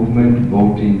improvement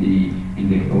both in the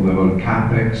overall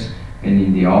capex and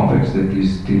in the OPEX that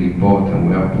is still important.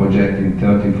 We are projecting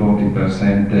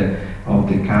 30–40% of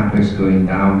the capex going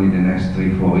down in the next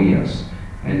 3–4 years,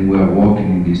 and we are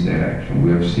working in this direction.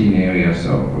 We have seen areas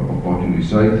of opportunity.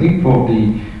 So I think for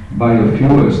the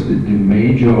biofuels, the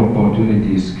major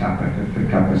opportunity is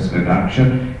capex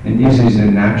reduction, and this is a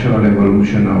natural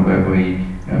evolution of every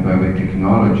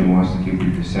technology wants to keep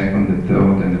it the second, the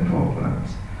third, and the fourth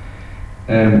plants.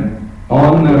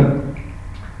 On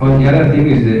the other thing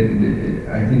is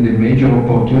I think the major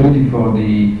opportunity for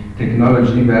the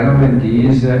technology development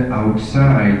is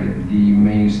outside the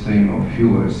mainstream of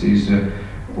fuels, is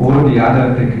all the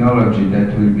other technology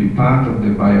that will be part of the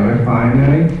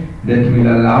biorefinery that will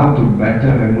allow to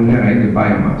better remunerate the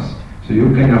biomass. So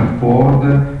you can afford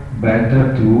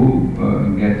better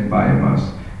to get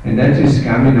biomass. And that is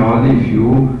coming only if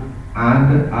you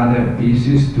add other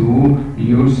pieces to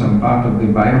use some part of the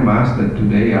biomass that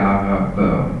today are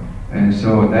burned. And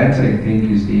so that, I think,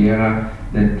 is the era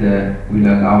that will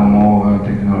allow more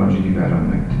technology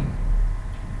development.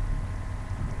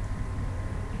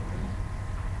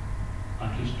 I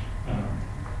just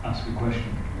ask a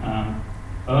question.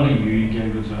 Earlier you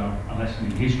gave us a lesson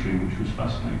in history which was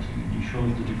fascinating, and you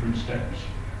showed the different steps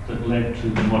that led to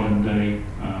the modern day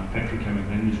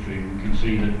petrochemical industry. And we can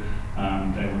see that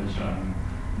there was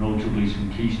notably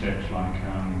some key steps like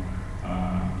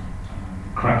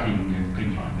cracking and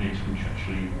things like this, which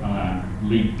actually allowed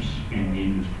leaps in the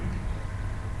industry.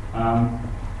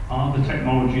 Are the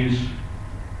technologies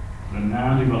that are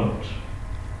now developed,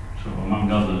 so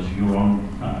among others, your own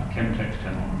Chemtex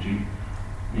technology,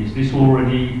 is this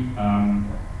already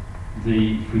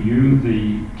for you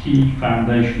the key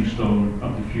foundation stone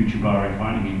of the future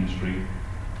biorefining industry,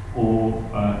 or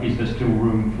is there still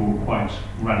room for quite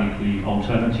radically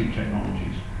alternative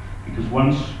technologies? Because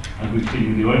once, as we've seen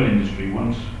with the oil industry,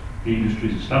 once the industry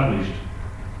is established,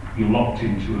 you're locked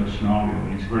into a scenario,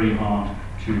 and it's very hard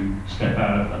to step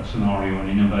out of that scenario and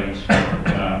innovate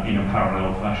in a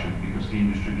parallel fashion, because the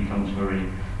industry becomes very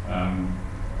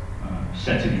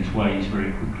set in its ways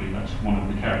very quickly. That's one of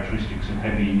the characteristics of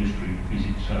heavy industry, is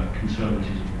its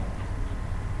conservatism.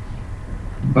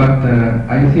 But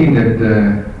I think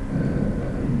that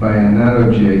by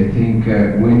analogy, I think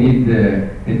we need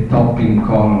a topping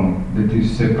column that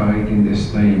is separating the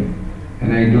stream.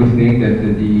 And I do think that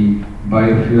the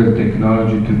biofuel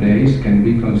technology today can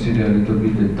be considered a little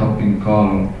bit the topping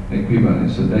column equivalent.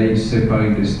 So they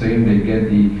separate the stream, they get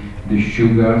the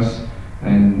sugars,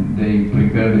 and they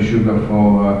prepare the sugar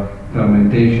for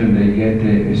fermentation, they get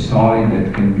a solid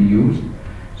that can be used.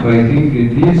 So I think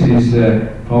this is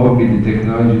probably the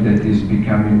technology that is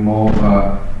becoming more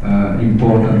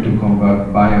important to convert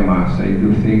biomass. I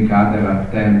do think other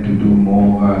attempts to do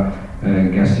more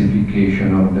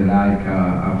gasification of the like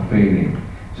are failing.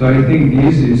 So I think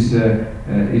this is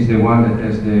the one that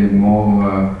has the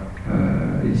more,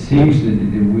 it seems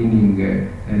the winning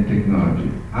technology.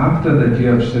 After that you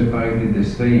have separated the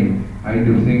stream, I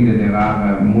do think that there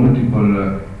are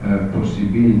multiple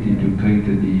possibilities to treat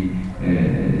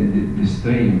the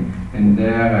stream, and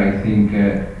there I think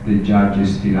the judge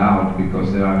is still out,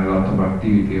 because there are a lot of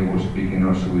activity. I was speaking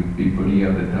also with people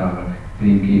here that are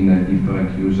thinking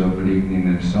different use of lignin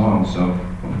and so on. So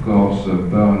of course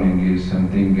burning is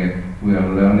something we are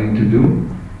learning to do,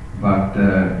 but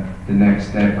the next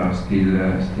step are still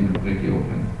pretty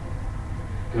open.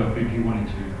 Gerfried, you wanted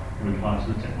to reply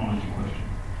to the technology question.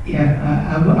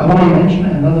 Yeah, I want to mention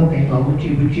another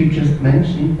technology which you just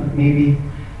mentioned, but maybe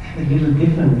have a little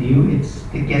different view. It's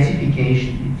the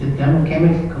gasification. It's a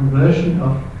thermochemical conversion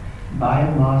of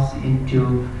biomass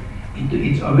into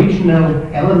its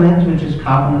original element, which is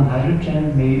carbon and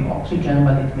hydrogen, maybe oxygen,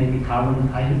 but it may be carbon and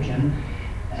hydrogen.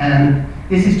 And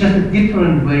this is just a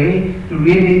different way to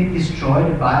really destroy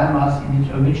the biomass in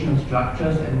its original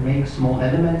structures and make small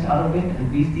elements out of it.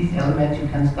 And these elements you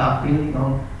can start building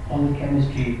on all the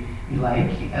chemistry you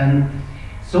like. And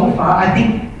so far, I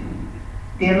think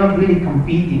they are not really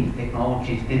competing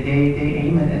technologies. They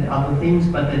aim at other things,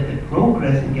 but the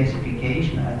progress in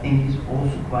gasification, I think, is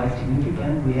also quite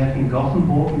significant. We have in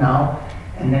Gothenburg now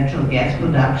a natural gas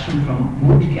production from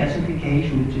wood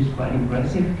gasification, which is quite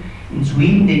impressive. In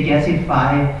Sweden, they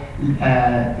gasify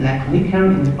black liquor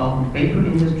in the pulp and paper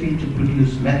industry to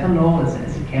produce methanol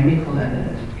as a chemical and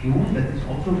as a fuel. That is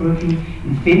also working.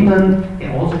 In Finland,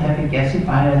 they also have a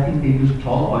gasifier. I think they use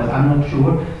tall oil. I'm not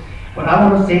sure. What I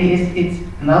want to say is it's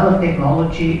another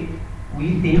technology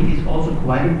we think is also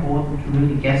quite important to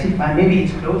really gasify. Maybe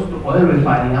it's close to oil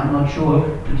refining, I'm not sure,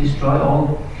 to destroy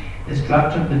all the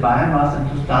structure of the biomass and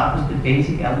to start with the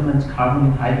basic elements, carbon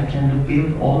and hydrogen, to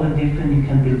build all the different, you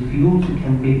can build fuels, you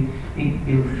can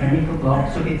build chemical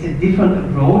blocks. So it's a different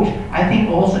approach. I think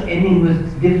also ending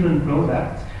with different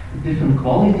products, with different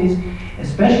qualities.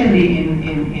 Especially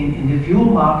in the fuel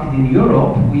market in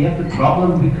Europe, we have the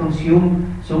problem we consume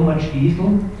so much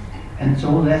diesel and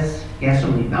so less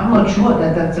gasoline. I'm not sure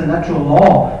that that's a natural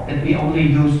law, that we only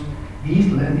use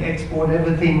diesel and export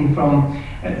everything from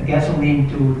gasoline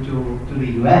to the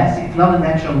US. It's not a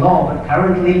natural law, but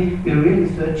currently we're really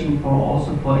searching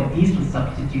also for a diesel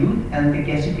substitute, and the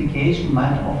gasification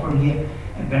might offer here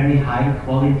a very high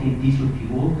quality diesel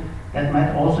fuel that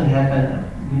might also have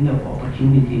a window of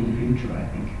opportunity in the future, I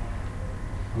think.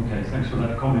 Okay, thanks for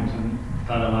that comment, and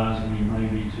that allows me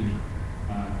maybe to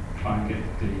try and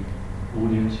get the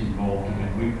audience involved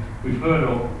again. We've heard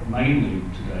mainly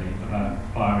today about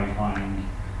biorefining,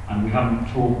 and we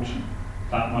haven't talked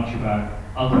that much about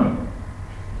other,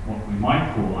 what we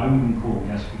might call, I wouldn't call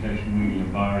gasification really a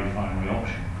biorefinery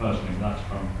option. Personally, that's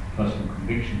from personal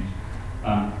convictions.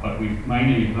 But we've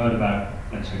mainly heard about,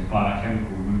 let's say,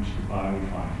 biochemical routes to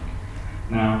biorefining.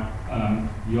 Now,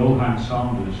 Johan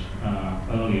Sanders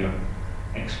earlier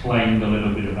explained a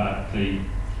little bit about the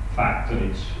fact that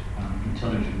it's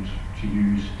intelligent to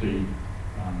use the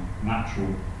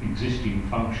natural existing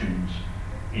functions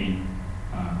in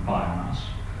biomass.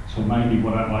 So maybe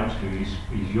what I'd like to do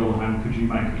is Johan, could you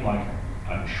make it like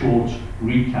a short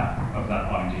recap of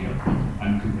that idea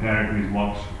and compare it with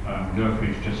what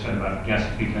Gerfried just said about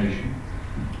gasification?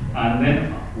 And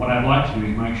then what I'd like to do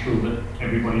is make sure that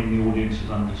everybody in the audience has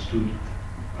understood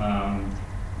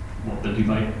what the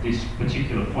debate, this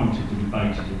particular point of the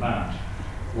debate is about.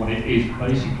 What it is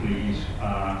basically is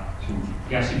sort of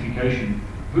gasification.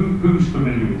 Who's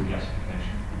familiar with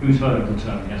gasification? Who's heard of the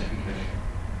term gasification?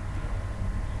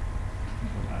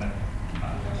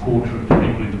 A quarter of the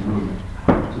people in the room.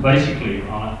 So basically,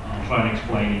 I'll try and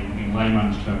explain in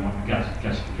layman's term what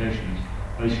gasification is.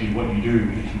 Basically what you do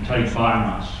is you take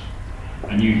biomass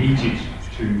and you heat it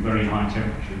to very high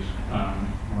temperatures,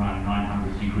 around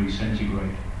 900 degrees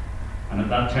centigrade. And at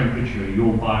that temperature,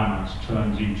 your biomass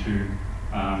turns into,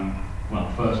 well,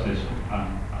 first there's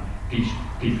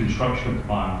deconstruction of the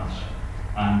biomass,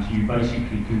 and you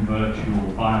basically convert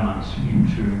your biomass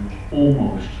into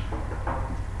almost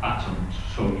atoms.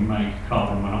 So you make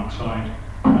carbon monoxide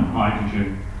and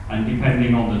hydrogen, and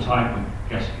depending on the type of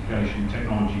gasification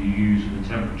technology you use and the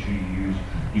temperature you use,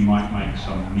 you might make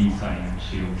some methane and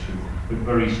CO2, but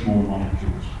very small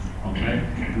molecules. Okay?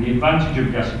 And the advantage of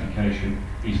gasification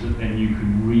is that then you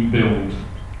can rebuild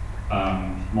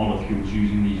molecules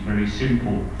using these very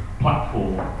simple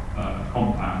platform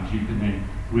compounds. You can then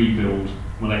rebuild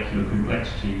molecular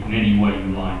complexity in any way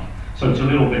you like. So it's a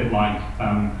little bit like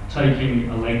taking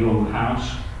a Lego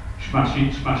house,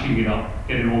 smashing it up,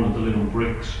 getting all of the little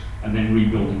bricks, and then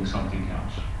rebuilding something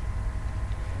else.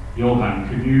 Johan,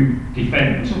 can you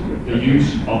defend the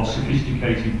use of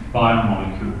sophisticated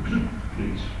biomolecules,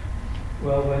 please?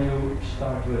 Well, when you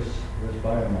start with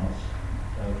biomass,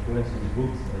 for instance,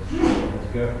 wood, as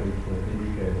Gerfried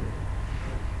indicated,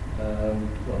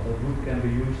 well, the wood can be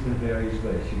used in various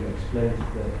ways. You explained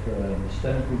that the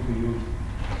stem could be used,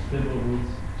 spindle wood,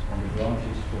 and the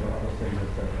branches for other things,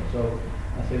 etc. So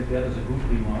I think that is a good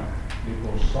remark,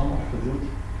 because some of the wood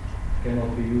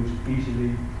cannot be used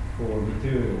easily for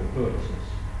material purposes.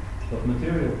 But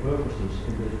material purposes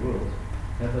in this world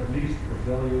have at least a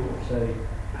value of, say,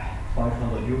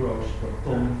 500 euros per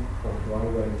ton of dry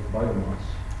weight biomass.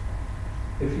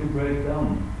 If you break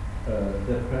down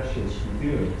the precious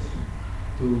materials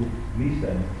to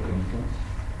methane, for instance,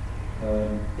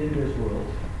 in this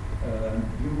world,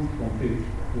 you would compete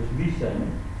with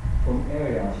methane from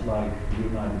areas like the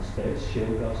United States,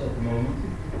 shale gas at the moment,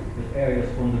 with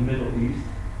areas from the Middle East,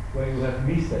 where you have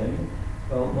methane,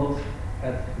 well, not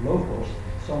at low cost,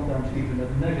 sometimes even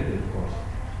at negative cost,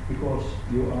 because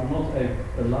you are not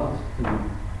allowed to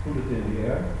put it in the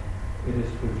air. It is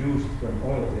produced when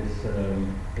oil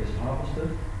is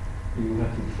harvested. You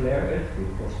have to flare it,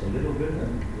 it costs a little bit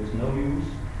and with no use,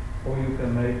 or you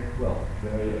can make, well,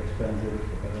 very expensive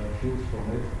fuels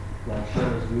from it, like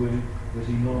Shell is doing with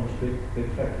enormous big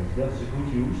factories. That's a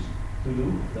good use to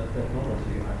do, that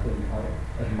technology. I think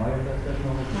I admire that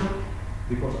technology,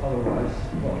 because otherwise,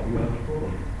 well, you have a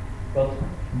problem. But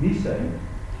methane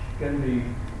can be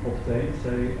obtained,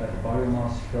 say, at a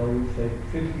biomass value, say,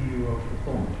 50 euros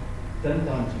per ton, 10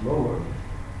 times lower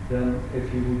than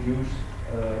if you would use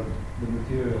the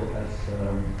material as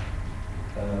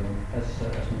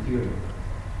material.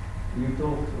 You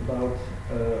talked about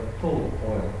tall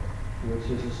oil, which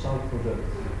is a side product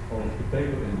of the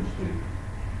paper industry.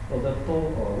 Well, that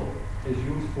tall oil is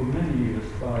used for many years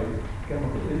by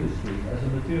chemical industry as a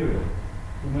material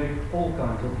to make all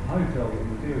kinds of high value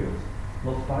materials,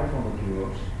 not 500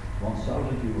 euros,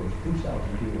 1,000 euros,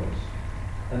 2,000 euros.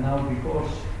 And now,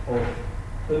 because of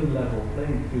unlevel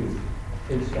playing field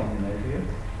in Scandinavia,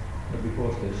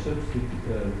 because they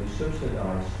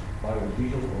subsidize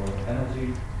biodiesel or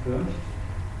energy firms,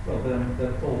 well, then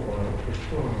that tall oil is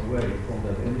torn away from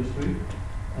that industry,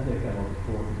 and they cannot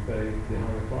afford to pay the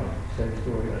higher price. Same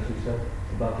story as you said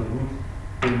about the wood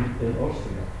in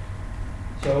Austria.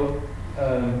 So,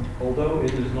 although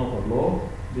it is not a law,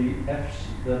 the F's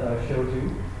that I showed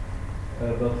you,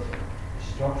 but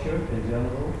structure in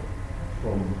general,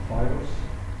 from fibers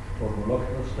or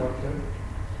molecular structure,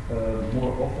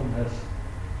 more often has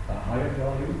a higher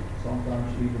value,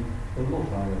 sometimes even a lot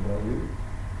higher value,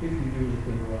 if you use it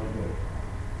in the right way.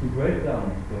 To break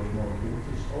down those molecules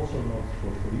is also not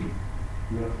for free.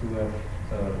 You have to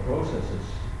have processes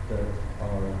that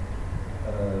are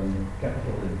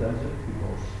capital intensive,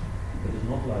 because it is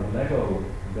not like Lego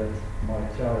that my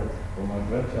child or my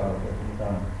grandchild at the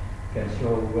time can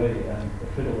throw away and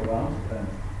fiddle around, and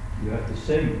you have the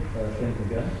same thing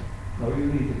again. Now you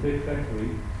need a big factory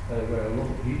where a lot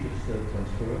of heat is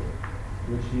transferred,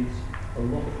 which needs a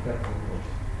lot of capital cost.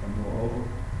 And moreover,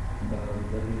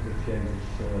 that heat exchanges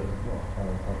are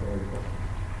very costly.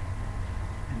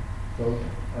 So,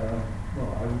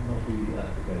 well, I would not be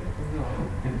advocating.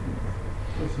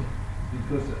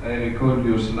 Because I recall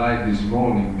your slide this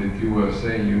morning that you were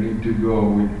saying you need to go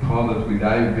with product with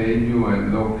high value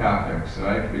and low capex,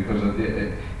 right? Because of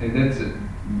the and that's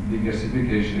the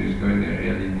gasification is going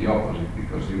really the opposite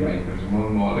because you make small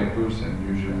molecules and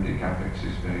usually the capex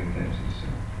is very intensive.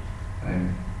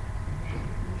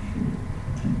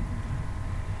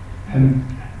 So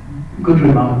good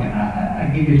remark.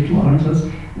 I give you two answers.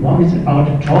 One is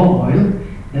about the tall oil.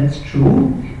 That's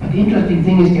true. But the interesting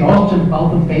thing is the Austrian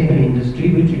pulp and paper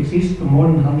industry, which exists for more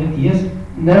than 100 years,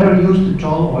 never used the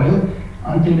tall oil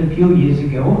until a few years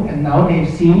ago. And now they've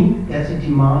seen there's a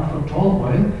demand for tall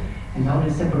oil. And now they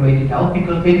separate it out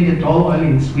because maybe the tall oil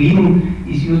in Sweden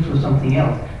is used for something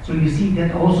else. So you see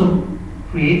that also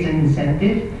creates an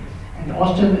incentive. And the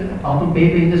Austrian pulp and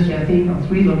paper industry, I think on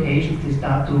 3 locations, they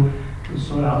start to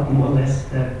sort out more or less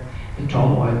the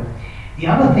tall oil. The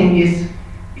other thing is,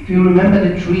 if you remember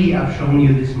the tree I've shown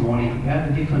you this morning,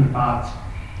 the different parts,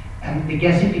 and the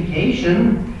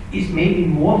gasification is maybe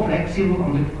more flexible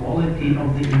on the quality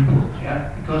of the input,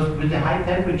 because with the high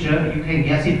temperature you can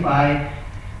gasify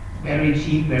very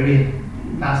cheap, very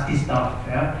nasty stuff.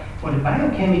 For the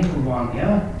biochemical one,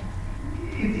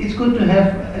 it's good to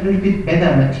have a little bit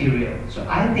better material. So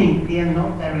I think they are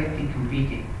not directly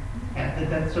competing.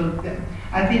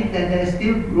 I think that there's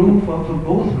still room for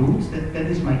both routes. That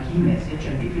is my key message.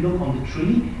 And if you look on the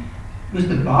tree, with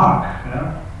the bark,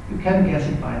 you can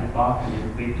gasify the bark a little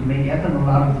bit. To make ethanol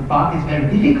out of the bark is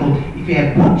very difficult. If you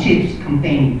have wood chips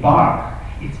containing bark,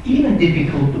 it's even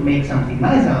difficult to make something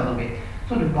nice out of it.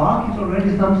 So the bark is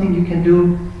already something you can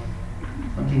do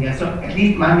something else. So at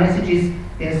least my message is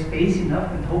there's space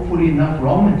enough and hopefully enough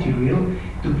raw material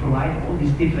to provide all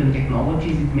these different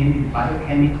technologies. It may be the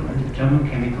biochemical and the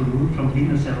thermochemical route from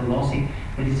lignocellulosic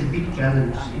that is a big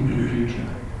challenge in the future.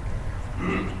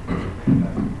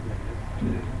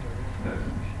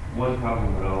 One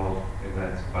problem with all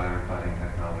advanced biorefining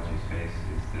technologies face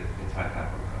is that it's high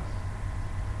capital costs.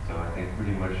 So I think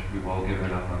pretty much we've all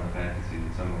given up on the fantasy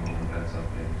that someone will invent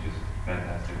something just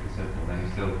fantastically simple. And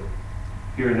you still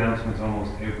hear announcements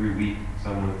almost every week.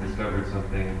 Someone discovered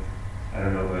something. I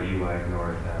don't know about you, I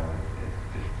ignore it now.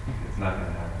 It's not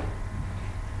going to happen.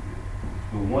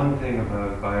 The one thing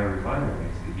about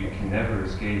biorefineries that you can never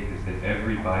escape is that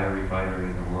every biorefinery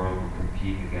in the world will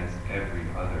compete against every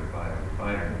other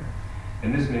biorefinery.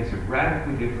 And this makes it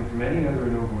radically different from any other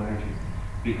renewable energy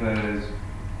because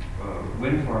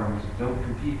wind farms don't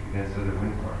compete against other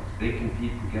wind farms. They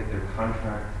compete to get their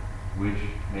contract which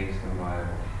makes them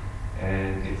viable.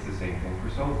 And it's the same thing for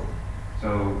solar.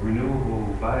 So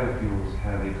renewable biofuels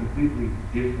have a completely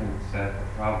different set of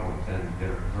problems, and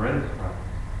they're horrendous problems.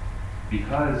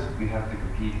 Because we have to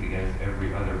compete against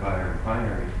every other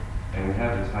biorefinery, and we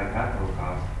have this high capital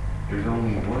cost, there's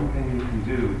only one thing you can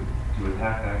do to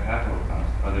attack that capital cost,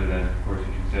 other than, of course, as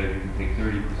you said, you can take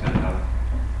 30% off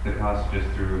the cost just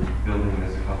through building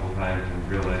this a couple times and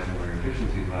realizing where your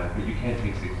efficiencies lie, but you can't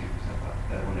take 60% off.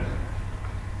 That will never happen.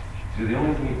 So the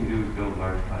only thing you can do is build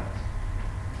large plants.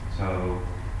 So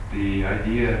the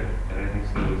idea that I think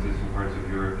still exists in parts of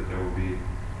Europe that there will be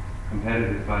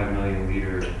competitive 5 million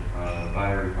liter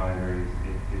biorefineries,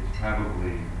 it's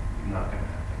probably not going to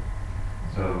happen.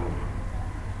 So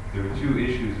there are 2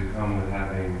 issues that come with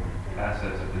having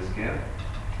assets of this scale.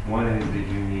 One is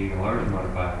that you need a large amount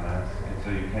of biomass, and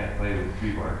so you can't play with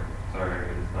tree bark. Sorry,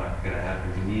 but it's not going to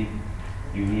happen.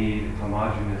 You need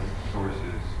homogeneous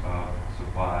sources of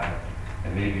supply,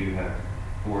 and maybe you have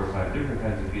 4 or 5 different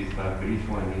kinds of feedstock, but each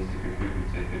one needs to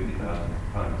contribute, say, 50,000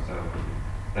 tons. So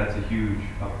that's a huge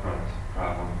upfront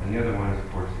problem. And the other one is,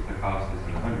 of course, that the cost is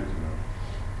in the hundreds of millions.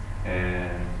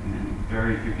 And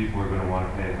very few people are going to want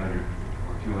to pay 100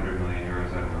 or 200 million euros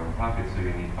out of their own pocket, so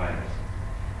you need financing.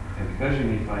 And because you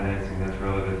need financing, that's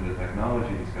relevant to the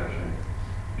technology discussion,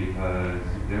 because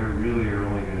there really are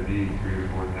only going to be 3 or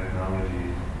 4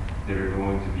 technologies that are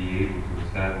going to be able to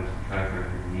establish the track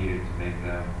record needed to make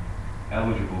them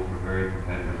eligible for very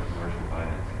competitive commercial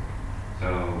financing.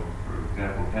 So, for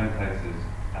example, Chemtex is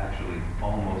actually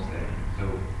almost there.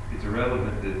 So it's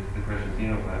irrelevant that the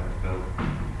Crescentino plant was built.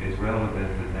 It's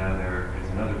relevant that now there is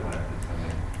another plant that's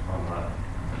coming online.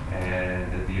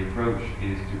 And that the approach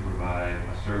is to provide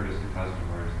a service to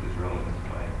customers that's relevant to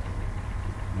financing.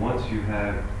 Once you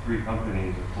have 3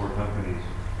 companies or 4 companies,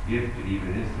 if it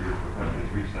even is 3 or 4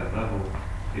 companies reach that level,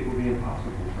 it will be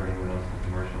impossible for anyone else to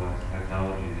commercialize a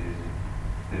technology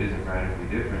that isn't radically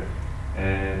different.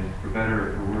 And for better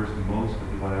or for worse, most of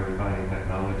the biorefining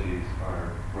technologies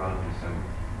are broadly similar.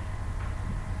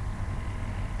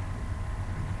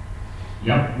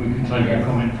 Yep, we can take a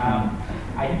comment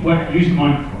from use the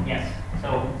microphone. Yes,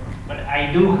 so, but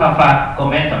I do have a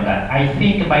comment on that. I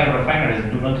think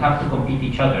biorefineries do not have to compete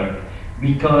each other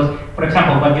because, for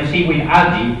example, what you see with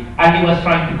algae was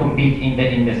trying to compete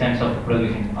in the sense of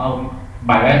producing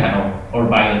bioethanol or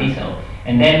biodiesel.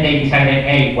 And then they decided,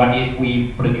 hey, what if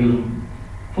we produce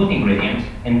food ingredients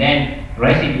and then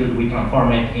residues we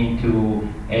transform it into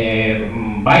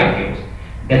biofuels.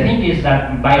 The thing is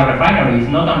that biorefinery is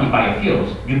not only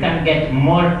biofuels. You can get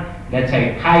more, let's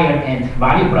say, higher end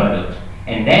value products,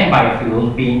 and then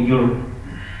biofuels being your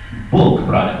bulk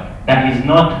product. That is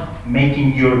not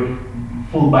making your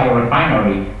full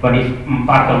biorefinery, but is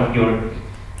part of your,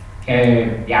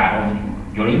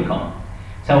 of your income.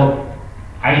 So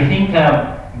I think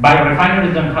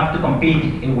biorefineries don't have to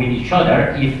compete with each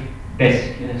other if the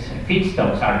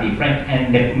feedstocks are different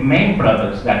and the main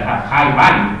products that have high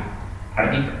value are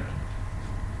different.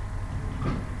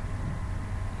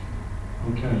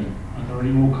 Okay, are there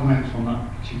any more comments on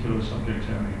that particular subject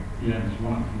area? Yeah, there's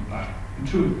one at the back, and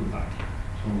two at the back.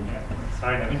 So, yeah,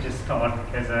 sorry, let me just start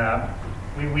because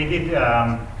we did.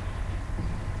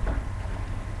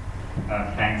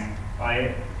 Thanks.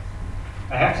 I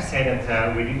have to say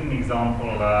that we did an example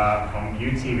from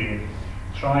UTV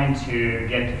trying to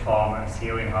get to farmers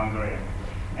here in Hungary,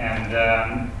 and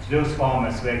to those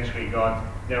farmers who actually got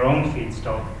their own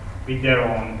feedstock with their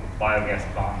own biogas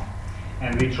plant.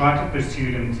 And we try to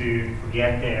pursue them to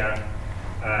forget their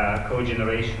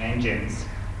cogeneration engines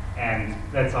and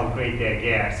let's upgrade their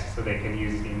gas so they can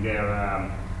use it in their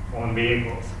own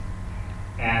vehicles.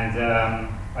 And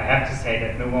I have to say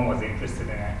that no one was interested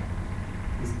in it,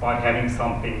 despite having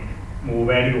something more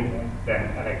valuable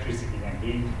than electricity and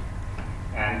heat.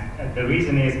 And the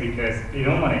reason is because they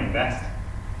don't want to invest.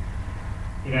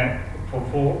 You know,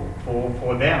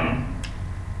 for them,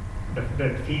 the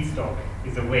feedstock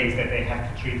is a waste that they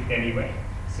have to treat it anyway.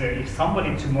 So if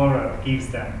somebody tomorrow gives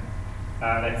them,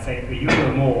 let's say,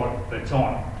 €1 more per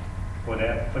ton for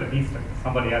the feedstock,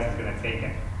 somebody else is going to take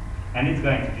it, and it's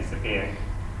going to disappear.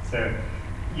 So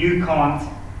you can't.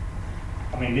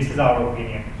 I mean, this is our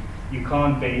opinion. You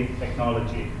can't base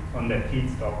technology on the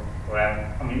feedstock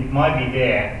forever. I mean, it might be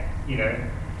there, you know,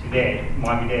 today, it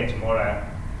might be there tomorrow,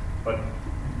 but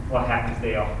what happens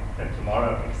day after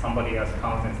tomorrow if somebody else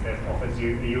comes and says, offers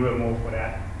you €1 more for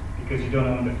that because you don't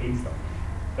own the feedstock?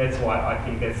 That's why I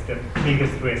think that's the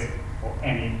biggest risk for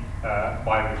any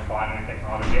biorefinery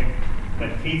technology.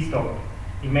 That feedstock,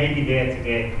 it may be there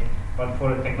today, but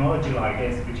for a technology like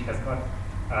this, which has got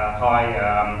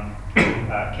high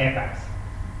capex,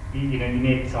 you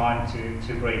need time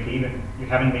to break even. You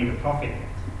haven't made a profit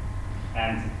yet,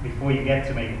 and before you get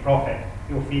to make a profit,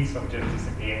 your feedstock just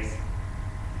disappears.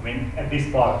 I mean, at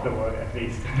this part of the world, at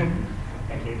least.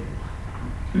 Thank you.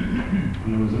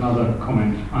 And there was another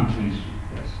comment, Anthony's.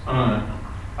 Yes.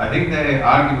 I think the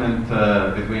argument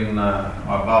between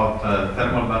about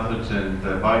thermal methods and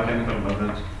biochemical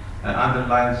methods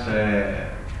underlines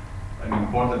an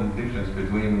important difference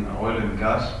between oil and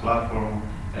gas platform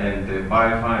and the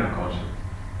biorefinery concept.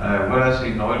 Whereas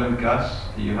in oil and gas,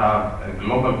 you have a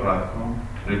global platform,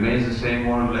 remains the same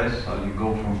more or less as you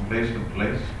go from place to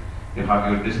place. You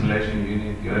have your distillation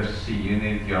unit, your FCC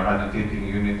unit, your hydrotreating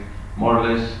unit, more or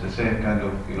less the same kind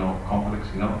of complex,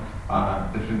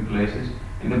 different places.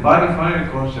 In the biorefinery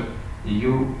concept,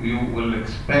 you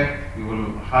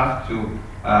will have to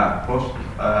post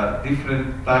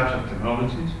different types of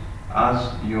technologies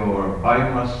as your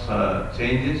biomass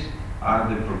changes,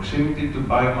 and the proximity to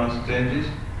biomass changes,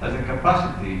 as the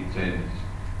capacity changes.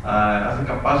 As the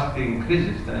capacity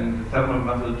increases, then the thermal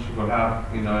methods will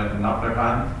have an upper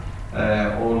hand.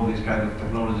 All these kind of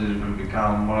technologies will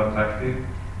become more attractive.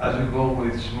 As you go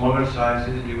with smaller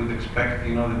sizes, you would expect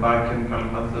the biochemical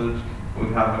methods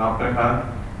would have an upper hand.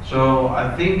 So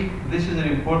I think this is an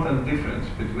important difference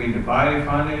between the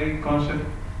biorefinery concept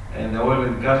and the oil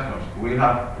and gas concept. We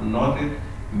have noted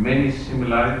many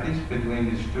similarities between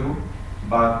these two,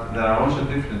 but there are also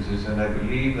differences, and I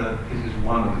believe that this is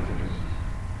one of the differences.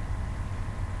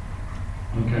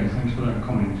 Okay, thanks for that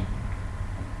comment.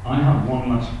 I have one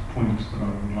last point that I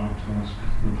would like to ask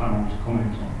the panel to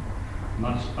comment on, and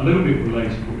that's a little bit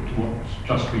related to what's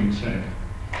just been said.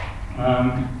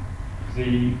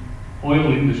 The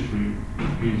oil industry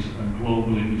is a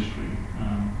global industry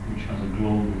which has a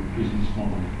global business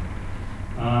model.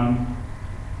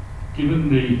 Given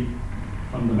the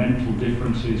fundamental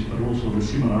differences but also the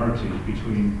similarities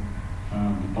between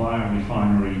the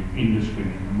biorefinery industry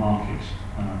and the markets,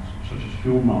 such as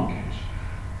fuel markets,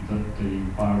 that the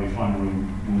biorefinery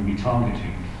will be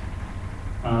targeting.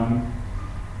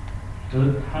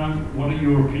 What are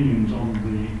your opinions on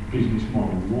the business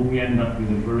model? Will we end up with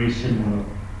a very similar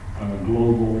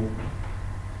global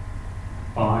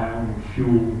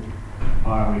biofuel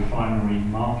biorefinery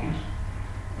market,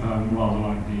 rather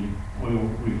like the oil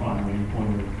refinery,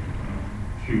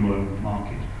 fuel oil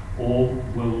market, or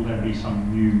will there be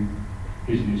some new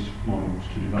business models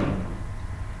to develop?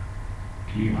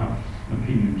 Do you have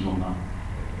opinions on that?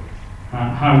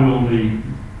 How will the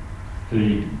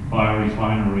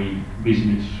biorefinery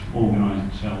business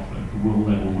organise itself at the world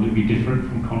level? Will it be different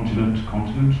from continent to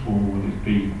continent, or will it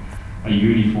be a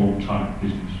uniform type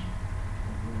business?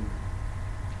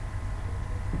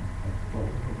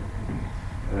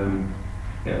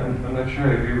 Yeah, I'm not sure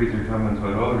I agree with your comments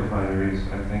about oil refineries.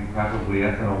 I think probably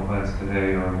ethanol plants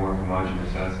today are a more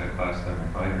homogeneous asset class than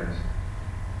refineries.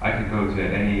 I could go to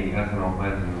any ethanol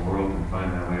plant in the world and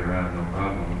find my way around, no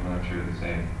problem. I'm not sure the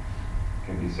same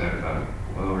can be said about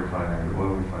oil refinery.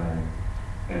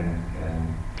 And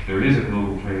there is a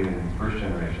global trade in first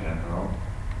generation ethanol.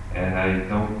 And I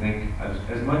don't think,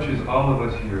 as much as all of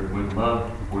us here would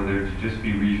love for there to just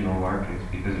be regional markets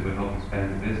because it would help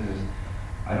expand the business,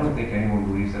 I don't think anyone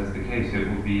believes that's the case. It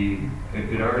will be,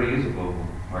 it already is a global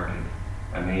market.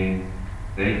 I mean,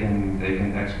 they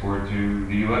can export to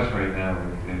the U.S. right now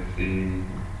if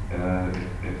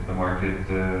the market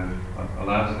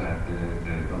allows that.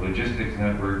 The logistics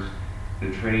networks,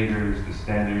 the traders, the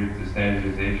standards, the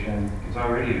standardization, it's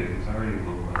already a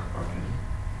globalized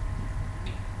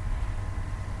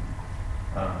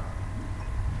market.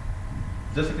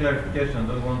 Just a clarification, I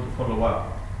don't want to follow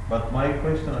up. But my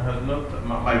question has not,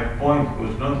 my point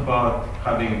was not about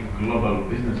having global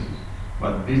businesses,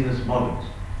 but business models.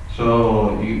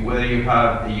 So whether you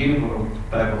have a uniform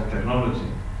type of technology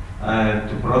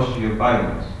to process your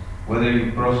biomass, whether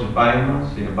you process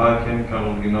biomass in a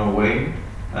biochemical way,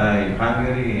 in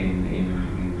Hungary,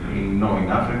 in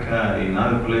Africa, in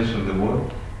other places of the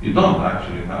world, you don't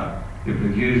actually have. You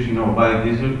produce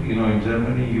biodiesel, in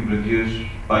Germany, you produce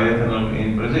bioethanol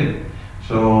in Brazil.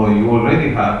 So you already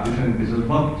have different business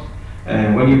models.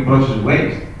 And when you process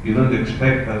waste, you don't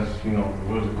expect, as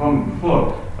was the comment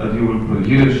before, that you will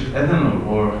produce ethanol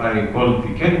or high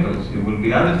quality chemicals. It will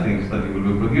be other things that you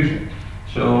will be producing.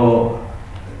 So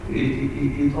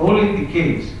it all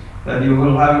indicates that you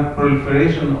will have a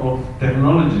proliferation of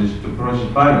technologies to process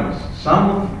biomass. Some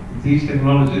of these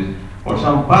technologies, or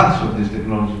some parts of these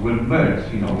technologies, will merge,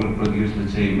 will produce,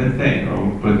 let's say, methane, or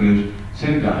will produce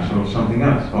syngas or something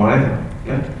else, or ethanol.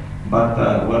 Yeah? But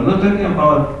we're not talking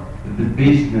about the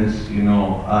business,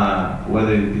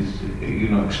 whether it is,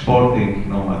 exporting,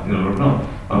 material or not,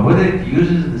 but whether it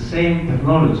uses the same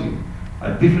technology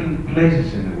at different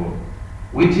places in the world,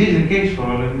 which is the case for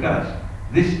oil and gas.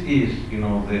 This is,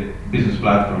 the business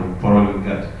platform for oil and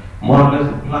gas. More or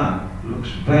less, the plan looks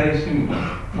very similar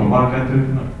from one country to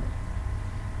another.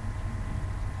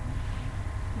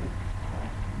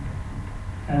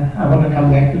 I want to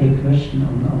come back to the question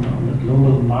on the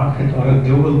global market or a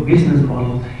global business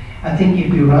model. I think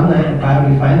if you run a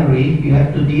biorefinery, you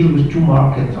have to deal with two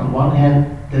markets. On one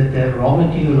hand, the raw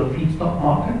material or feedstock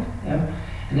market, yeah?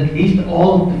 And at least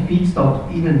all the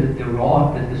feedstocks, even the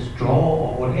raw, the straw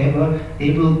or whatever,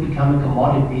 they will become a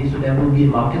commodity, so there will be a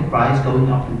market price going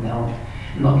up and down.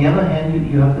 And on the other hand,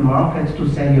 you have the markets to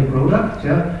sell your product,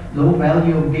 yeah? Low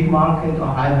value, big market, or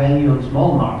high value and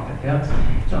small market. Yeah?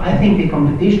 So I think the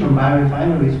competition on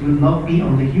biorefineries will not be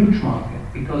on the huge market,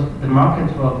 because the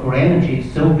market for energy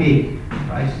is so big, the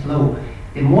price is low.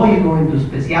 The more you go into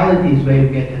specialities where you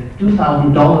get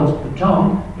 $2,000 per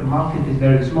ton, the market is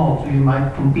very small, so you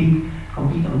might compete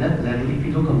on that level. If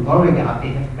you look on Borregaard, they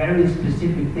have very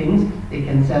specific things they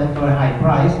can sell for a high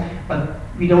price, but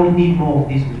we don't need more of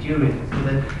these materials.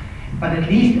 But at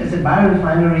least as a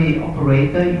biorefinery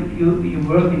operator, you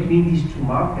work between these two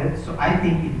markets, so I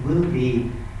think it will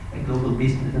be a global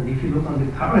business. And if you look on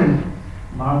the current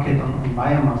market on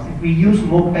biomass, if we use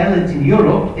more pellets in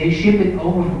Europe, they ship it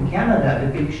over from Canada,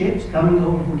 the big ships coming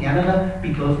over from Canada,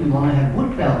 because we want to have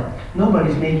wood pellet.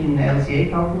 Nobody's making an LCA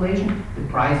calculation, the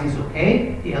price is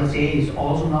okay, the LCA is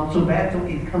also not so bad, so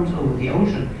it comes over the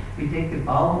ocean. We take the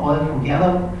palm oil from the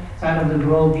other side of the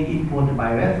world, we import the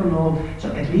bioethanol,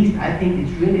 so at least I think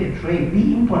it's really a trade.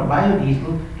 We import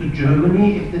biodiesel to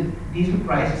Germany if the diesel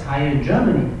price is higher in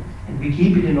Germany, and we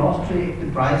keep it in Austria if the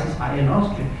price is higher in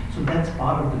Austria. So that's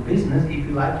part of the business, if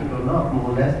you like it or not,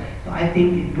 more or less. So I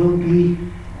think it will be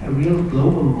a real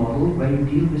global model where you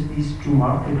deal with these two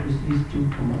markets, with these two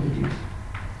commodities.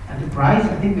 And the price,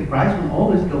 I think the price will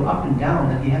always go up and down,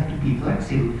 and you have to be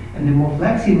flexible. And the more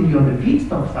flexible you're on the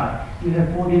feedstock side, you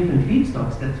have 4 different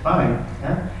feedstocks, that's fine.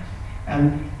 Yeah?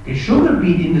 And the sugar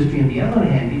beet industry, on the other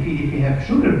hand, if you have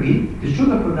sugar beet, the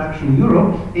sugar production in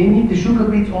Europe, they need the sugar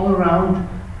beets all around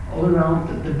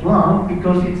the plant,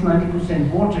 because it's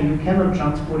 90% water. You cannot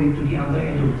transport it to the other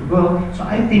end of the world. So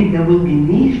I think there will be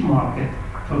niche market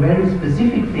for very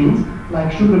specific things,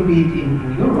 like sugar beet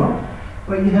in Europe,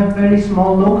 where you have very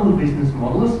small local business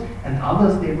models, and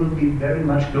others, they will be very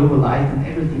much globalized and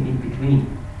everything in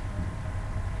between.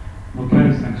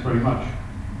 Okay, thanks very much.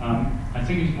 I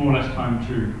think it's more or less time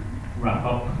to wrap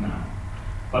up now.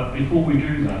 But before we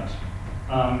do that,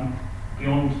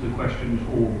 beyond the questions,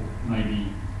 or maybe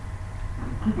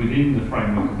within the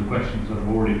framework of the questions that have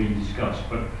already been discussed,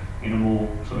 but in a more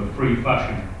sort of free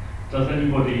fashion, does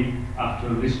anybody, after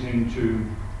listening to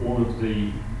all of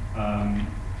the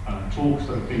talks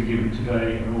that have been given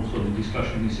today and also the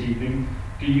discussion this evening,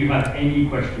 do you have any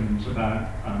questions about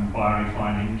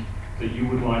biorefining that you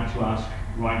would like to ask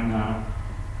right now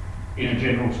in a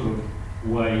general sort of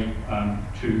way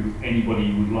to anybody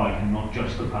you would like, and not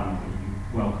just the panel, but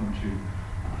you're welcome to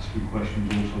ask your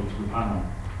questions also to the panel.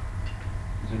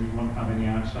 Does anyone have any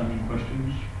outstanding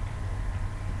questions?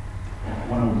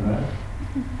 One over there.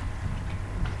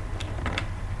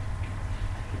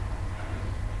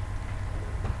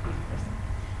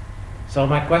 So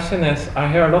my question is,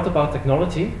 I hear a lot about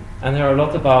technology and hear a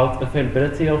lot about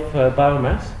availability of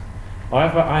biomass.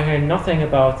 However, I hear nothing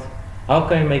about how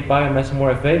can you make biomass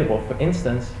more available. For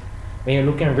instance, when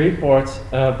you look in reports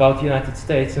about the United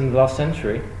States in the last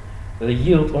century, the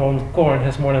yield on corn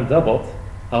has more than doubled.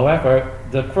 However,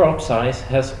 the crop size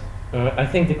has, I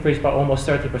think, decreased by almost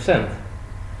 30%.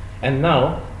 And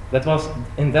now, that was,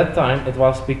 in that time, it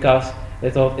was because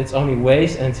they thought it's only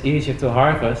waste and it's easier to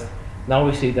harvest. Now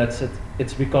we see that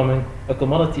it's becoming a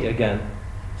commodity again.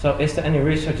 So is there any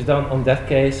research done on that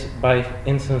case, by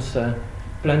instance,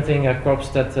 planting crops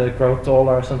that grow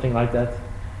taller or something like that?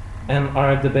 And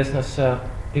are the business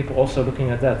people also looking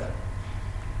at that?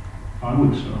 I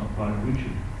would start by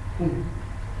Richard.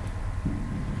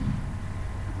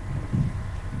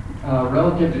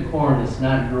 Relative to corn, it's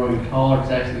not growing taller, it's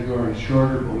actually growing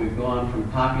shorter, but we've gone from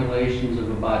populations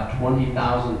of about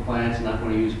 20,000 plants, and I'm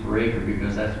going to use per acre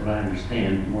because that's what I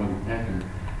understand more than hectare.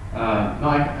 No,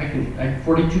 I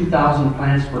 42,000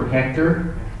 plants per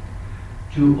hectare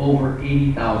to over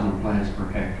 80,000 plants per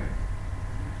hectare.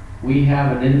 We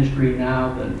have an industry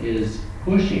now that is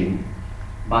pushing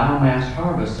biomass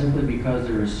harvest simply because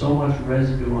there is so much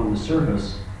residue on the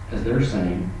surface, as they're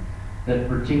saying, that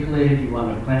particularly if you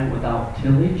want to plant without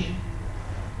tillage,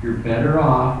 you're better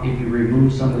off if you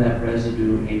remove some of that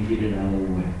residue and get it out of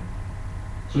the way.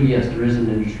 So yes, there is an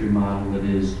industry model that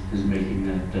is making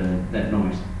that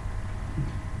noise.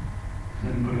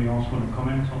 Does anybody else want to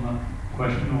comment on that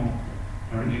question?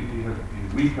 Or you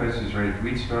have wheat prices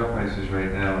wheat straw prices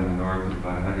right now in the north of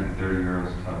about 130 euros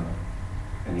a ton,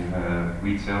 and you have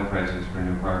wheat sale prices for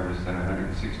new harvest at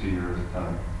 160 euros a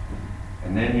ton.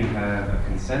 And then you have a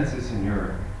consensus in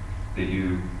Europe that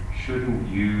you shouldn't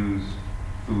use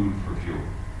food for fuel.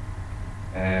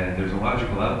 And there's a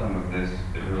logical outcome of this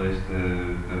that relates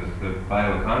to the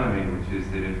bioeconomy, which is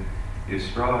that if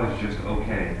straw is just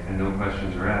okay and no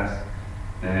questions are asked,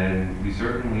 then we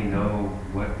certainly know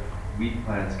what wheat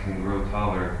plants can grow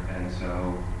taller and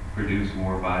so produce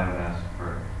more biomass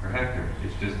per hectare.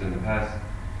 It's just in the past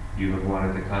you have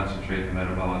wanted to concentrate the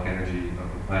metabolic energy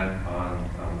of the plant on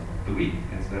the wheat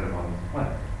instead of on the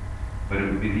plant. But it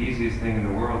would be the easiest thing in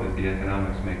the world if the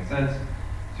economics make sense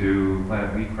to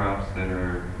plant wheat crops that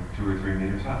are 2 or 3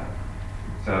 meters high.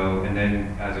 So, and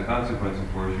then as a consequence,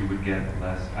 of course, you would get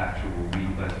less actual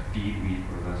wheat, less feed wheat,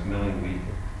 or less milling wheat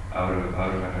out of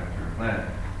a hectare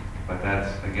plant. But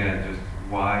that's, again, just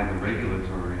why the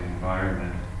regulatory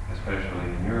environment, especially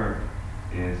in Europe,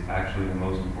 is actually the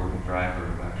most important driver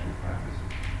of actual practices.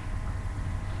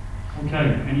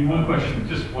 Okay, any more questions?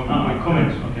 Just one quick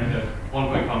comment. Okay. One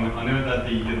quick comment. I know that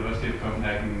the University of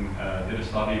Copenhagen did a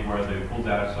study where they pulled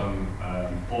out some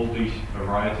old-ish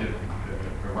varieties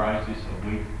of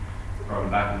wheat from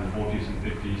back in the 40s and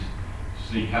 50s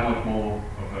to see how much more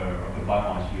of a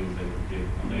biomass yield they could give.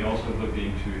 And they also looked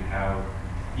into how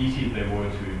easy they were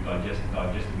to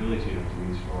digestibility of the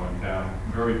wheat straw, and found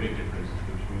very big differences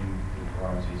between the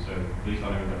varieties. So at least I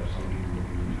know that some people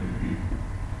looking into it.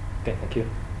 Okay, thank you.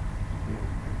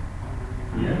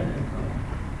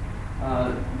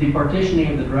 The partitioning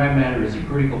of the dry matter is a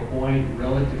critical point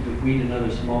relative to wheat and other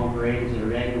small grains that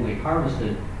are annually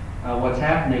harvested. What's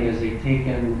happening is they've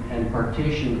taken and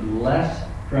partitioned less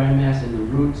dry mass in the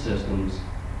root systems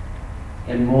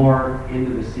and more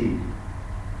into the seed.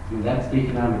 So that's the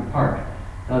economic part.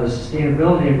 Now the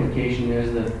sustainability implication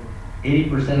is that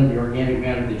 80% of the organic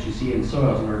matter that you see in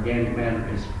soils, and organic matter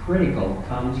is critical,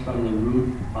 comes from the root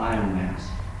biomass.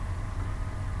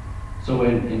 So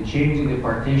in changing the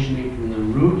partitioning from the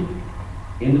root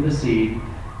into the seed,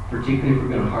 particularly if we're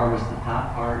going to harvest the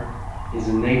top part, is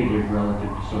a negative relative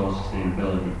to soil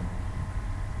sustainability.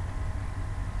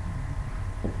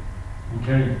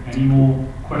 Okay, any more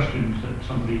questions that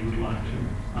somebody would like to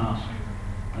ask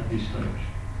at this stage?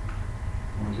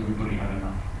 Or has everybody had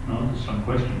enough? No, there's some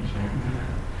questions, so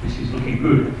this is looking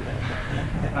good.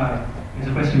 There's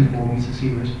a question for Mr.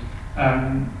 Sievers.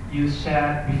 You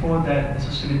said before that the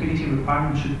sustainability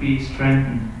requirement should be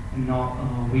strengthened and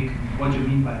not weakened. What do you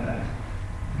mean by that?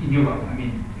 In Europe, I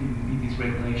mean, in this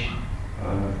regulation.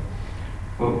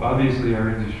 Well, obviously our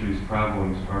industry's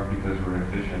problems aren't because we're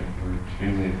inefficient. We're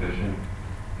extremely efficient.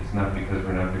 It's not because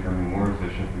we're not becoming more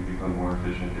efficient. We become more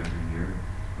efficient every year.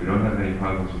 We don't have any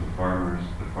problems with the farmers.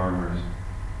 The farmers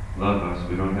love us.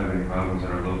 We don't have any problems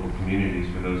in our local communities.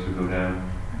 For those who go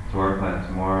down to our plant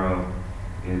tomorrow,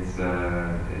 it's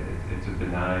a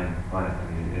benign plant.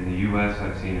 I mean, in the U.S.,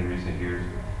 I've seen in recent years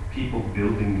people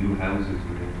building new houses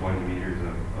within 20 meters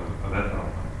of ethanol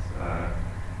plants.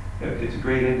 It's a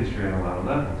great industry on a lot of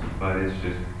levels, but it's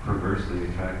just perversely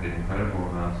attracted incredible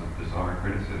amounts of bizarre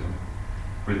criticism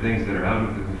for things that are out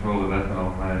of the control of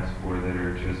ethanol plants or that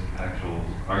are just actual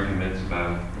arguments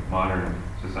about modern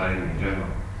society in general.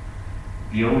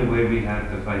 The only way we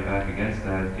have to fight back against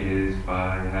that is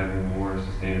by having more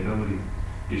sustainability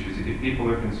issues. If people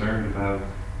are concerned about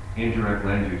indirect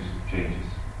land use changes,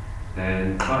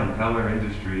 then fine, tell our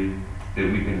industry that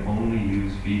we can only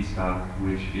use feedstock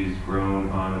which is grown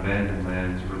on abandoned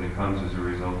lands or that comes as a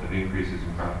result of increases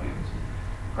in crop yields.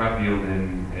 Crop yield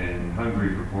in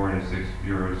Hungary for corn is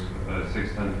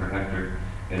 6 tons per hectare.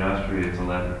 In Austria it's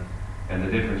 11. And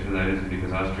the difference for that isn't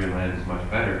because Austrian land is much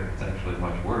better, it's actually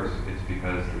much worse. It's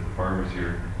because the farmers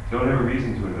here don't have a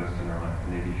reason to invest in their land,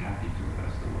 and they'd be happy to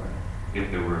invest in land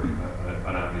if there were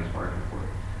an obvious market for it.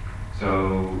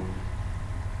 So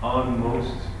on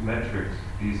most metrics,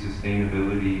 these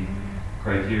sustainability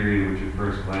criteria, which at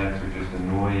first glance are just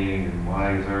annoying, and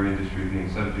why is our industry being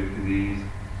subject to these?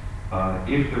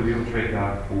 If the real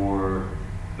trade-off for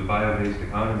the bio-based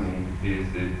economy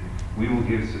is that we will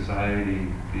give society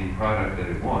the product that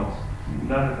it wants,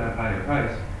 not at that higher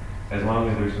price, as long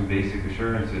as there's some basic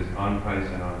assurances on price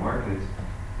and on markets,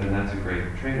 then that's a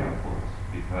great trade-off for us.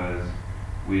 Because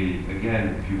we,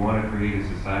 again, if you want to create a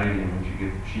society in which you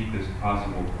get the cheapest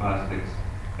possible plastics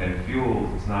and fuel,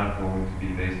 it's not going to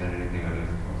be based on anything other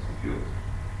than fossil fuels.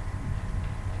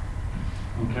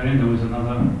 Okay, and there was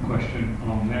another question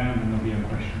along there, and then there'll be a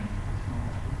question.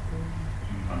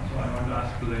 So I want to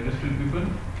ask to the industrial people,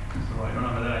 so I don't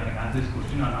know whether I can answer this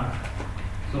question or not.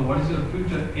 So what is your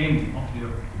future aim of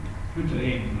your future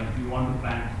aim? Like you want to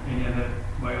plant any other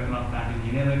bioethanol plant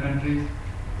in any other countries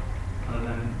other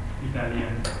than Italy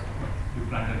and what you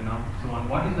planted now? So on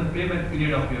what is the payback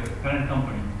period of your current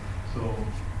company? So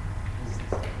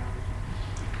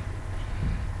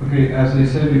okay, as I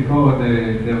said before,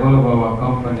 the role of our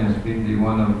company has been the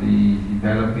one of the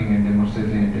developing and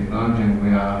demonstrating the technology, and we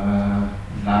are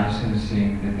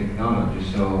licensing the technology.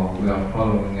 So we are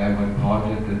following every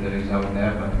project that there is out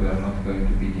there, but we are not going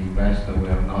to be the investor. We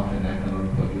are not an ethanol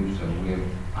producer. We have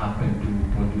happened to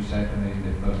produce ethanol in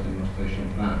the first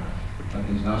demonstration plant, but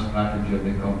it's not strategy of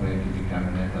the company to become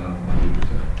an ethanol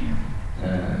producer.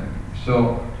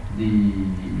 So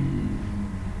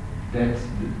that's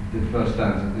the first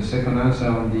answer. The second answer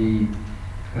on the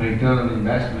return on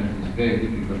investment is very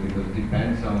difficult because it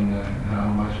depends on how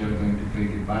much you're going to pay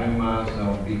the biomass,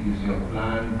 how big is your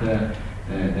plant.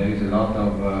 There is a lot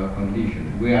of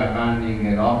conditions. We are running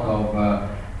a lot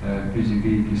of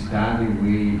feasibility study.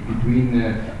 Between the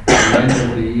end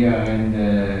of the year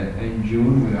and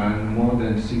June, we ran more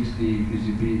than 60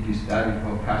 feasibility studies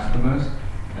for customers.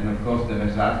 And of course, the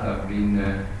results have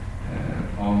been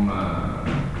from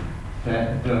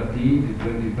 30 to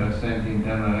 20%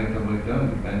 internal rate of return,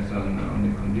 depends on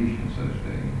the conditions. So it's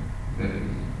very, very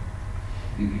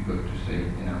difficult to say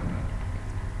the number.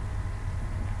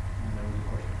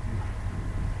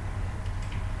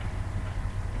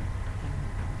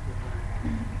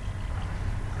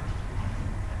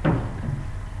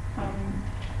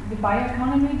 The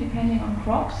bioeconomy depending on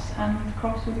crops, and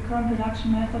crops with the current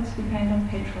production methods depend on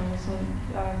petrol, so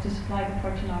to supply the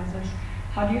fertilizers.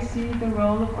 How do you see the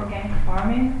role of organic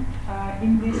farming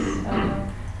in this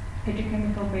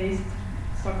petrochemical-based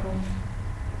circle?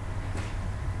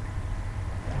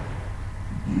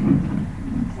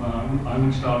 Well, I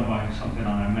would start by something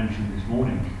I mentioned this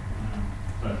morning,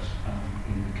 that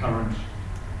in the current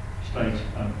state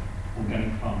of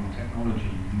organic farming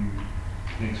technology, you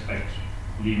can expect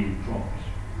yield drops,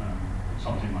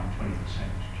 something like 20%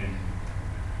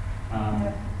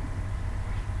 generally.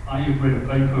 I read a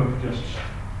paper just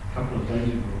a couple of days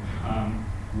ago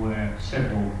where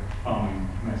several farming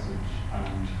methods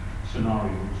and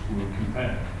scenarios were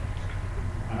compared.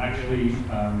 And actually,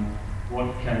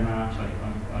 what came out,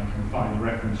 I can find a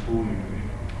reference for you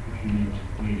if you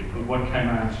need it, but what came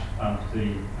out of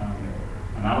the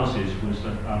analysis was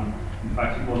that, in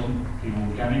fact, it wasn't the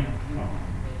organic farming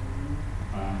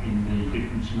in the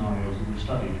different scenarios that were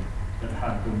studied that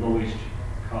had the lowest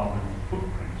carbon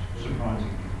footprint,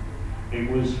 surprisingly.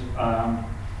 It was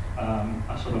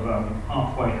a sort of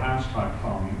halfway house type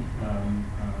farming,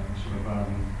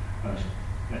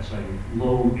 let's say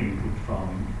low input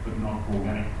farming, but not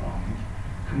organic farming,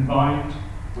 combined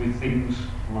with things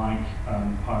like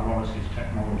pyrolysis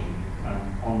technology,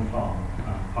 on-farm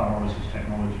pyrolysis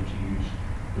technology to use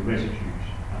the residues,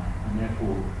 and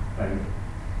therefore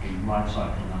they, in life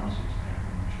cycle analysis, they have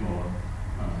a much lower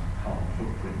carbon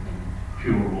footprint than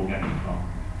pure organic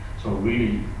farming. So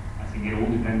really, I think it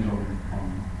all depends on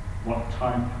what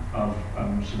type of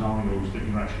scenarios that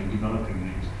you're actually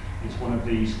developing. It's one of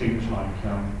these things like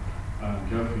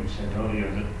Gerfried said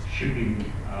earlier, that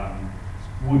shipping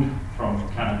wood from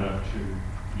Canada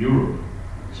to Europe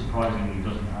surprisingly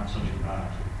doesn't have such a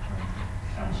bad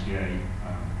LCA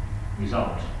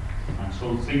result. And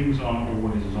so things aren't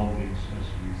always as obvious as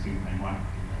you think they might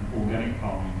be. And organic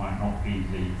farming might not be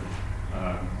the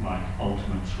like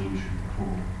ultimate solution for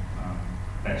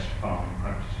best farming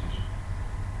practices.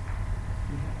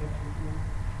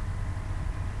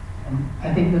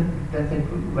 I think that's a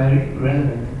very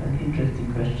relevant and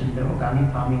interesting question, the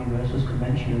organic farming versus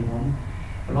conventional one.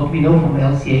 And what we know from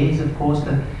LCA is, of course,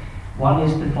 that one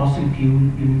is the fossil fuel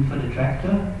you need for the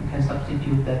tractor. You can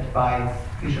substitute that by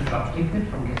Fischer-Tropsch liquid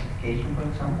from gasification, for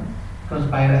example, because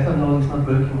bioethanol is not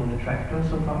working on the tractor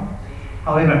so far.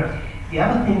 However, the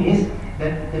other thing is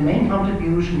that the main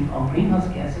contribution on greenhouse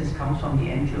gases comes from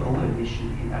the N2O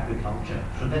emission in agriculture.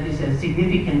 So that is a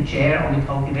significant share on the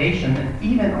cultivation, and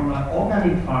even on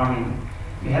organic farming,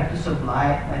 you have to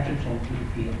supply nitrogen to the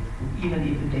field. And even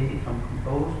if you take it from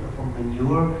compost or from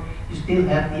manure, you still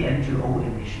have the N2O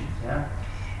emissions. Yeah?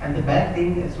 And the bad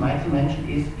thing, as Michael mentioned,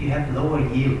 is you have lower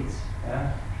yields.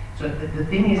 Yeah? So the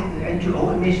thing is, the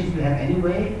N2O emissions you have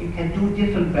anyway, you can do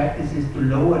different practices to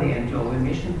lower the N2O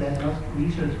emissions. There's not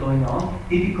research going on.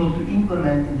 Difficult to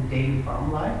implement in the daily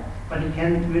farm life, but you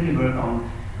can really work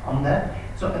on that.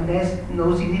 So, and there's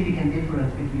no significant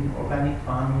difference between organic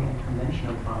farming and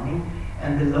conventional farming.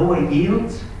 And the lower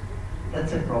yields,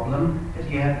 that's a problem, that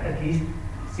you have at least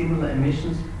similar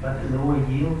emissions, but a lower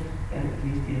yield, and at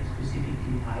least you have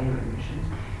specifically higher emissions.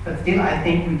 But still, I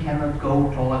think we cannot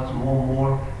go towards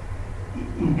more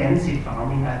intensive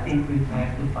farming. I think we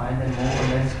have to find a more or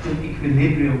less good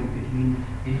equilibrium between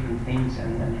different things,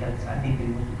 and that's, I think, the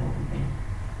most important thing.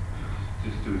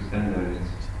 Just to extend that,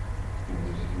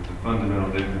 there's a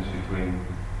fundamental difference between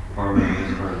farming in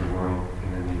this part of the world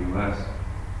and in the U.S.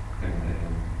 and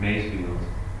maize fields.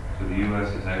 So the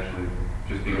U.S. has actually,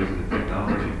 just because of the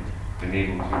technology, been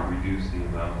able to reduce the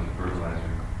amount of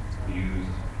fertilizer used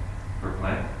per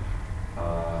plant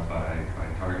by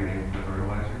targeting the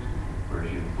fertilizers,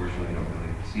 whereas you unfortunately don't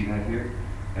really see that here.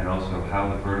 And also how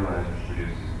the fertilizer is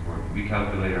produced is important. We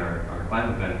calculate our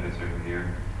climate benefits every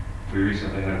year. We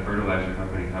recently had a fertilizer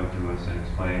company come to us and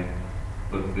explain,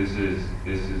 look, this is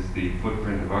the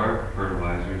footprint of our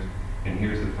fertilizers, and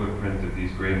here's the footprint of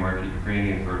these gray market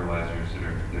Ukrainian fertilizers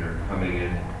that are coming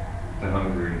in to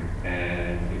Hungary.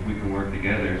 And if we can work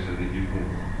together so that you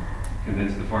can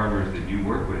convince the farmers that you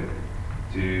work with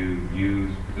to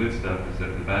use the good stuff instead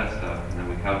of the bad stuff, and then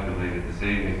we calculated the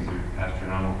savings are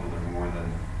astronomical. They're more than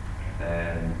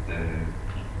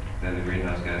the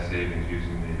greenhouse gas savings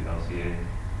using the LCA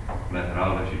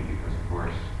methodology, because of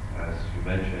course, as you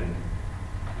mentioned,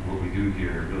 what we do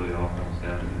here really all comes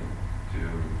down to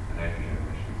the nitrogen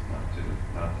emissions, not to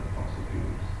the fossil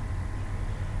fuels.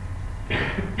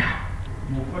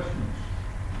 More questions?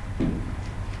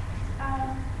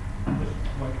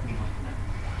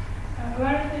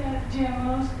 Where do the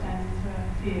GMOs stand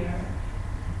here?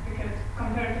 Because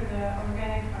compared to the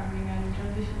organic farming and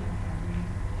traditional farming.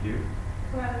 Here?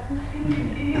 Well, in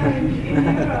Europe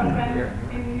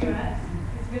and in the US,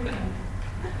 it's different.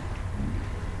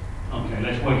 Okay,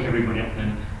 let's wake everybody up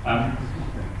then.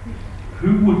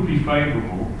 Who would be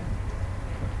favourable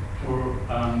for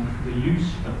the use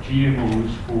of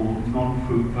GMOs for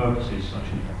non-food purposes such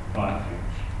as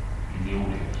biofuels? the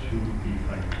audience who would be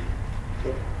affected?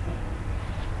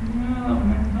 No,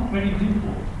 not many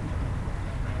people.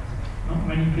 Not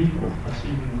many people. That's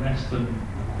even less than a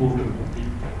quarter of the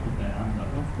people put their hand up.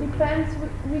 Depends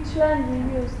which land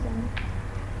you use then.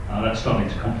 That's starting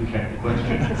to complicate the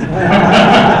question.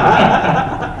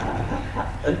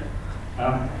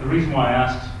 The reason why I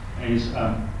asked is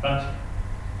that's,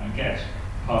 I guess,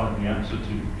 part of the answer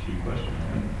to your question.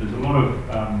 There's a lot of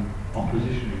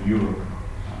opposition in Europe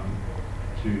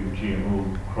to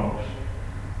GMO crops.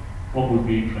 What would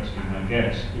be interesting, I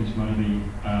guess, is maybe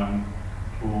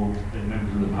for the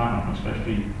members of the panel,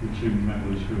 especially the two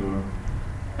members who are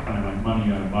trying to make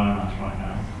money out of biomass right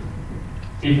now.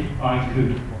 If I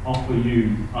could offer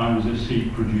you, I was a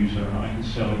seed producer and I could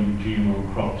sell you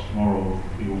GMO crops tomorrow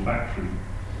for your factory,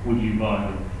 would you buy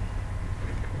them?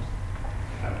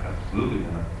 Absolutely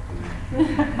not.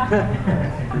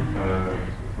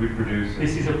 We produce.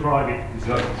 This is a private.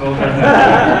 No,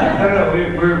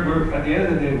 we're at the end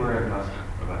of the day, we're agnostic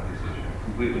about this issue,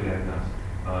 completely agnostic.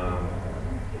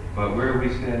 But where we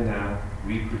stand now,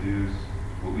 we produce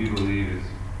what we believe is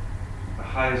the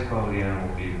highest quality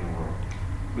animal feed in the world.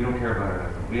 We don't care about our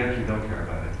ethanol. We actually don't care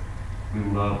about it. We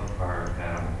love our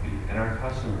animal feed, and our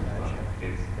customers love it.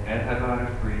 It's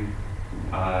antibiotic-free,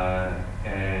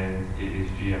 and it is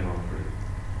GMO-free.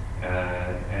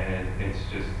 And it's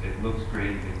just, it looks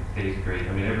great, it tastes great.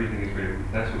 I mean, everything is great.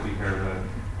 That's what we care about.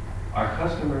 Our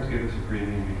customers give us a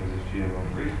premium because it's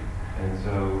GMO-free. And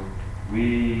so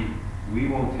we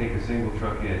won't take a single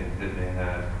truck in that may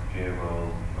have GMO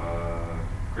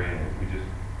grain. We just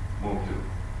won't do it.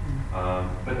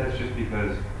 But that's just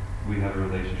because we have a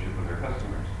relationship with our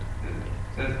customers that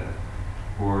says that.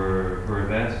 For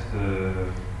advanced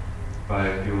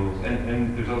biofuels,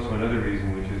 and there's also another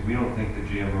reason, which is we don't think that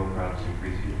GMO crops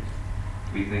increase yields.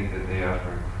 We think that they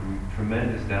offer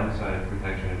tremendous downside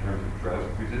protection in terms of drought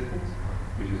resistance,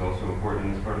 which is also important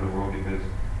in this part of the world because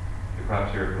the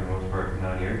crops here are for the most part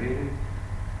non-irrigated.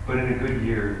 But in a good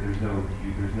year, there's no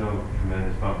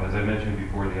tremendous bump. As I mentioned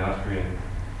before, the Austrian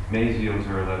maize yields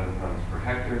are 11 tons per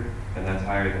hectare, and that's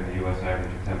higher than the U.S.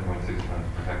 average of 10.6 tons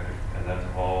per hectare, and that's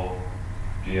all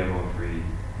GMO-free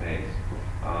maize.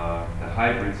 The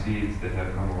hybrid seeds that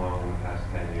have come along in the past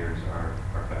 10 years are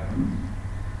fabulous.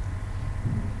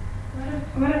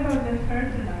 What about the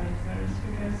fertilizers?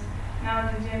 Because now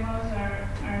the GMOs are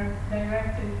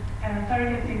directed and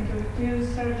targeting to use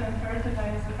certain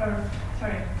fertilizers, or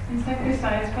sorry,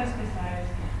 insecticides, pesticides.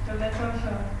 So that's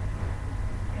also,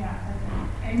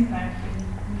 an impact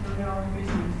into the whole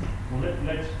business. Well,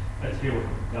 let's hear what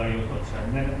Dario got to say,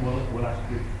 and then we'll ask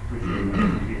you to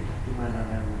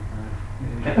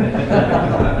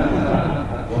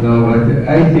No, but I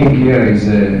think here is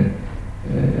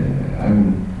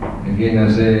I'm again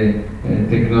as a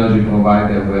technology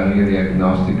provider, we are really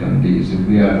agnostic on this.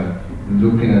 We are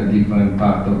looking at different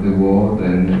parts of the world,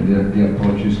 and the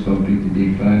approach is completely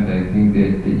different. I think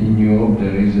that in Europe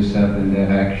there is a certain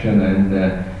direction, and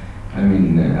I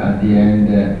mean at the end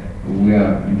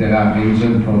there are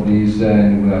reasons for this,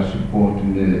 and we are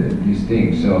supporting these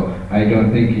things. So I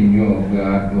don't think in Europe we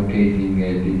are advocating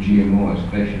the GMO,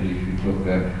 especially if you talk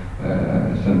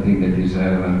something that is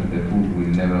relevant to the food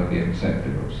will never be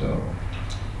acceptable. So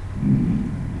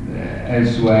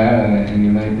elsewhere in the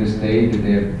United States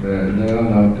they've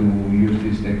learned how to use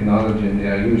this technology and they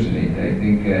are using it. I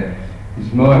think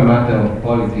it's more a matter of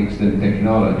politics than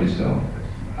technology. So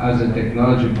as a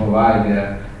technology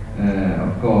provider,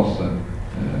 of course,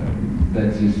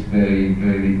 that is very,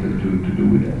 very little to do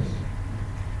with us.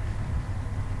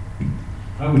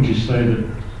 I would just say that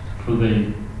for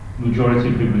the majority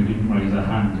of people who didn't raise their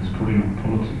hand, it's probably not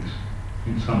politics.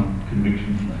 It's some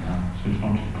convictions they have, so it's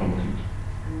not just politics.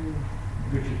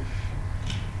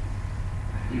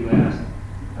 You asked.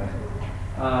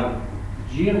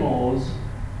 GMOs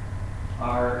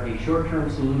are a short-term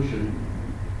solution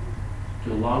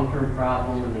to a long-term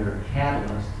problem, and they're a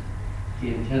catalyst to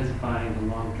intensifying the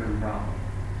long-term problem.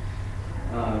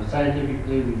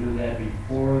 Scientifically, we knew that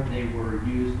before they were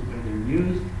used the way they're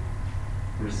used.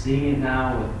 We're seeing it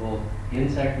now with both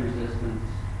insect resistance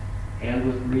and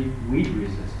with weed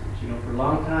resistance. You know, for a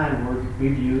long time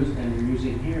we've used, and we're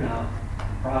using here now,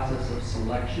 the process of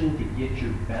selection to get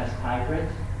your best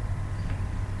hybrids.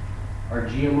 Our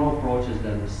GMO approach has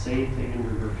done the same thing in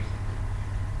reverse.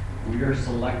 We are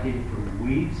selecting for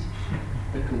weeds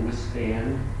that can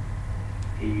withstand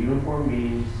a uniform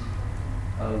means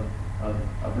of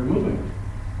removing them.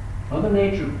 Mother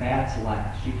Nature bats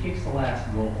last. She kicks the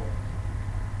last goal.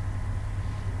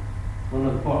 One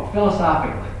of the quote,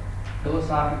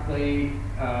 philosophically,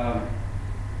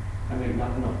 I mean,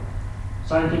 no.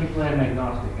 Scientifically, I'm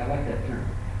agnostic. I like that term.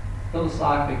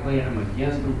 Philosophically, I'm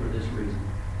against them for this reason.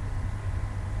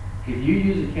 If you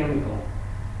use a chemical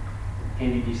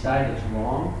and you decide it's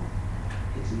wrong,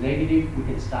 it's negative, we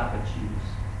can stop its use.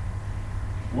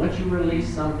 Once you release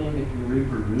something that can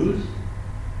reproduce,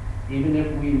 even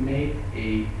if we make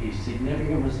a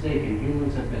significant mistake, and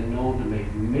humans have been known to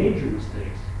make major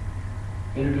mistakes,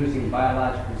 introducing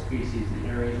biological species in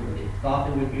areas where they thought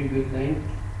they would be a good thing,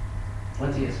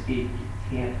 once they escape, you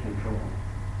can't control them.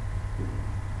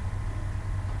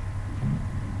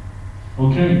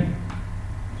 Okay.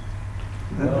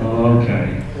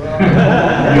 Okay.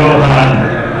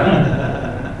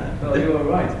 Well, you are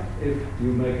right. If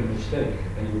you make a mistake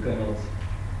and you cannot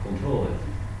control it,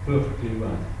 perfectly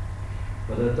right.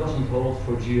 But that doesn't hold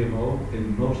for GMO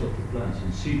in most of the plants,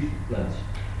 in seed plants.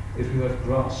 If you have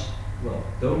grass, well,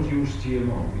 don't use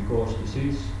GMO because the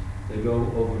seeds, they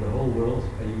go over the whole world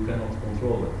and you cannot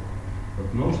control it.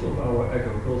 But most of our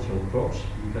agricultural crops,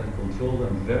 you can control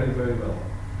them very, very well.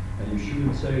 And you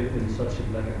shouldn't say it in such a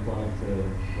black and white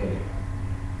way.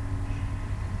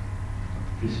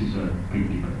 This is a big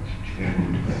debate.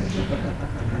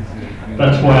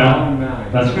 That's why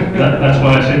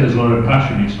I said there's a lot of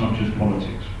passion. It's not just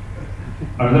politics.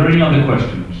 Are there any other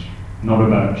questions? Not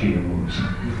about GMOs.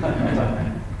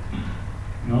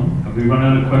 No? Have we run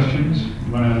out of questions?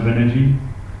 Run out of energy?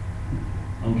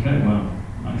 Okay. Well,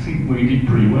 I think we did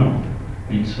pretty well.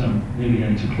 It's nearly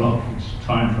 8 o'clock. It's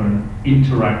time for an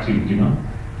interactive dinner.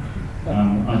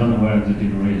 I don't know where the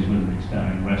dinner is, whether it's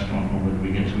down in the restaurant or whether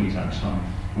we get to eat outside.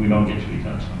 We don't get to eat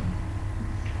outside.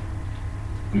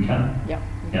 We can? Yeah.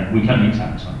 Yeah, we can eat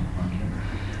outside. Okay.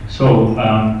 So,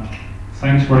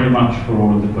 thanks very much for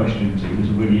all of the questions. It was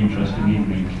a really interesting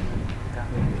evening.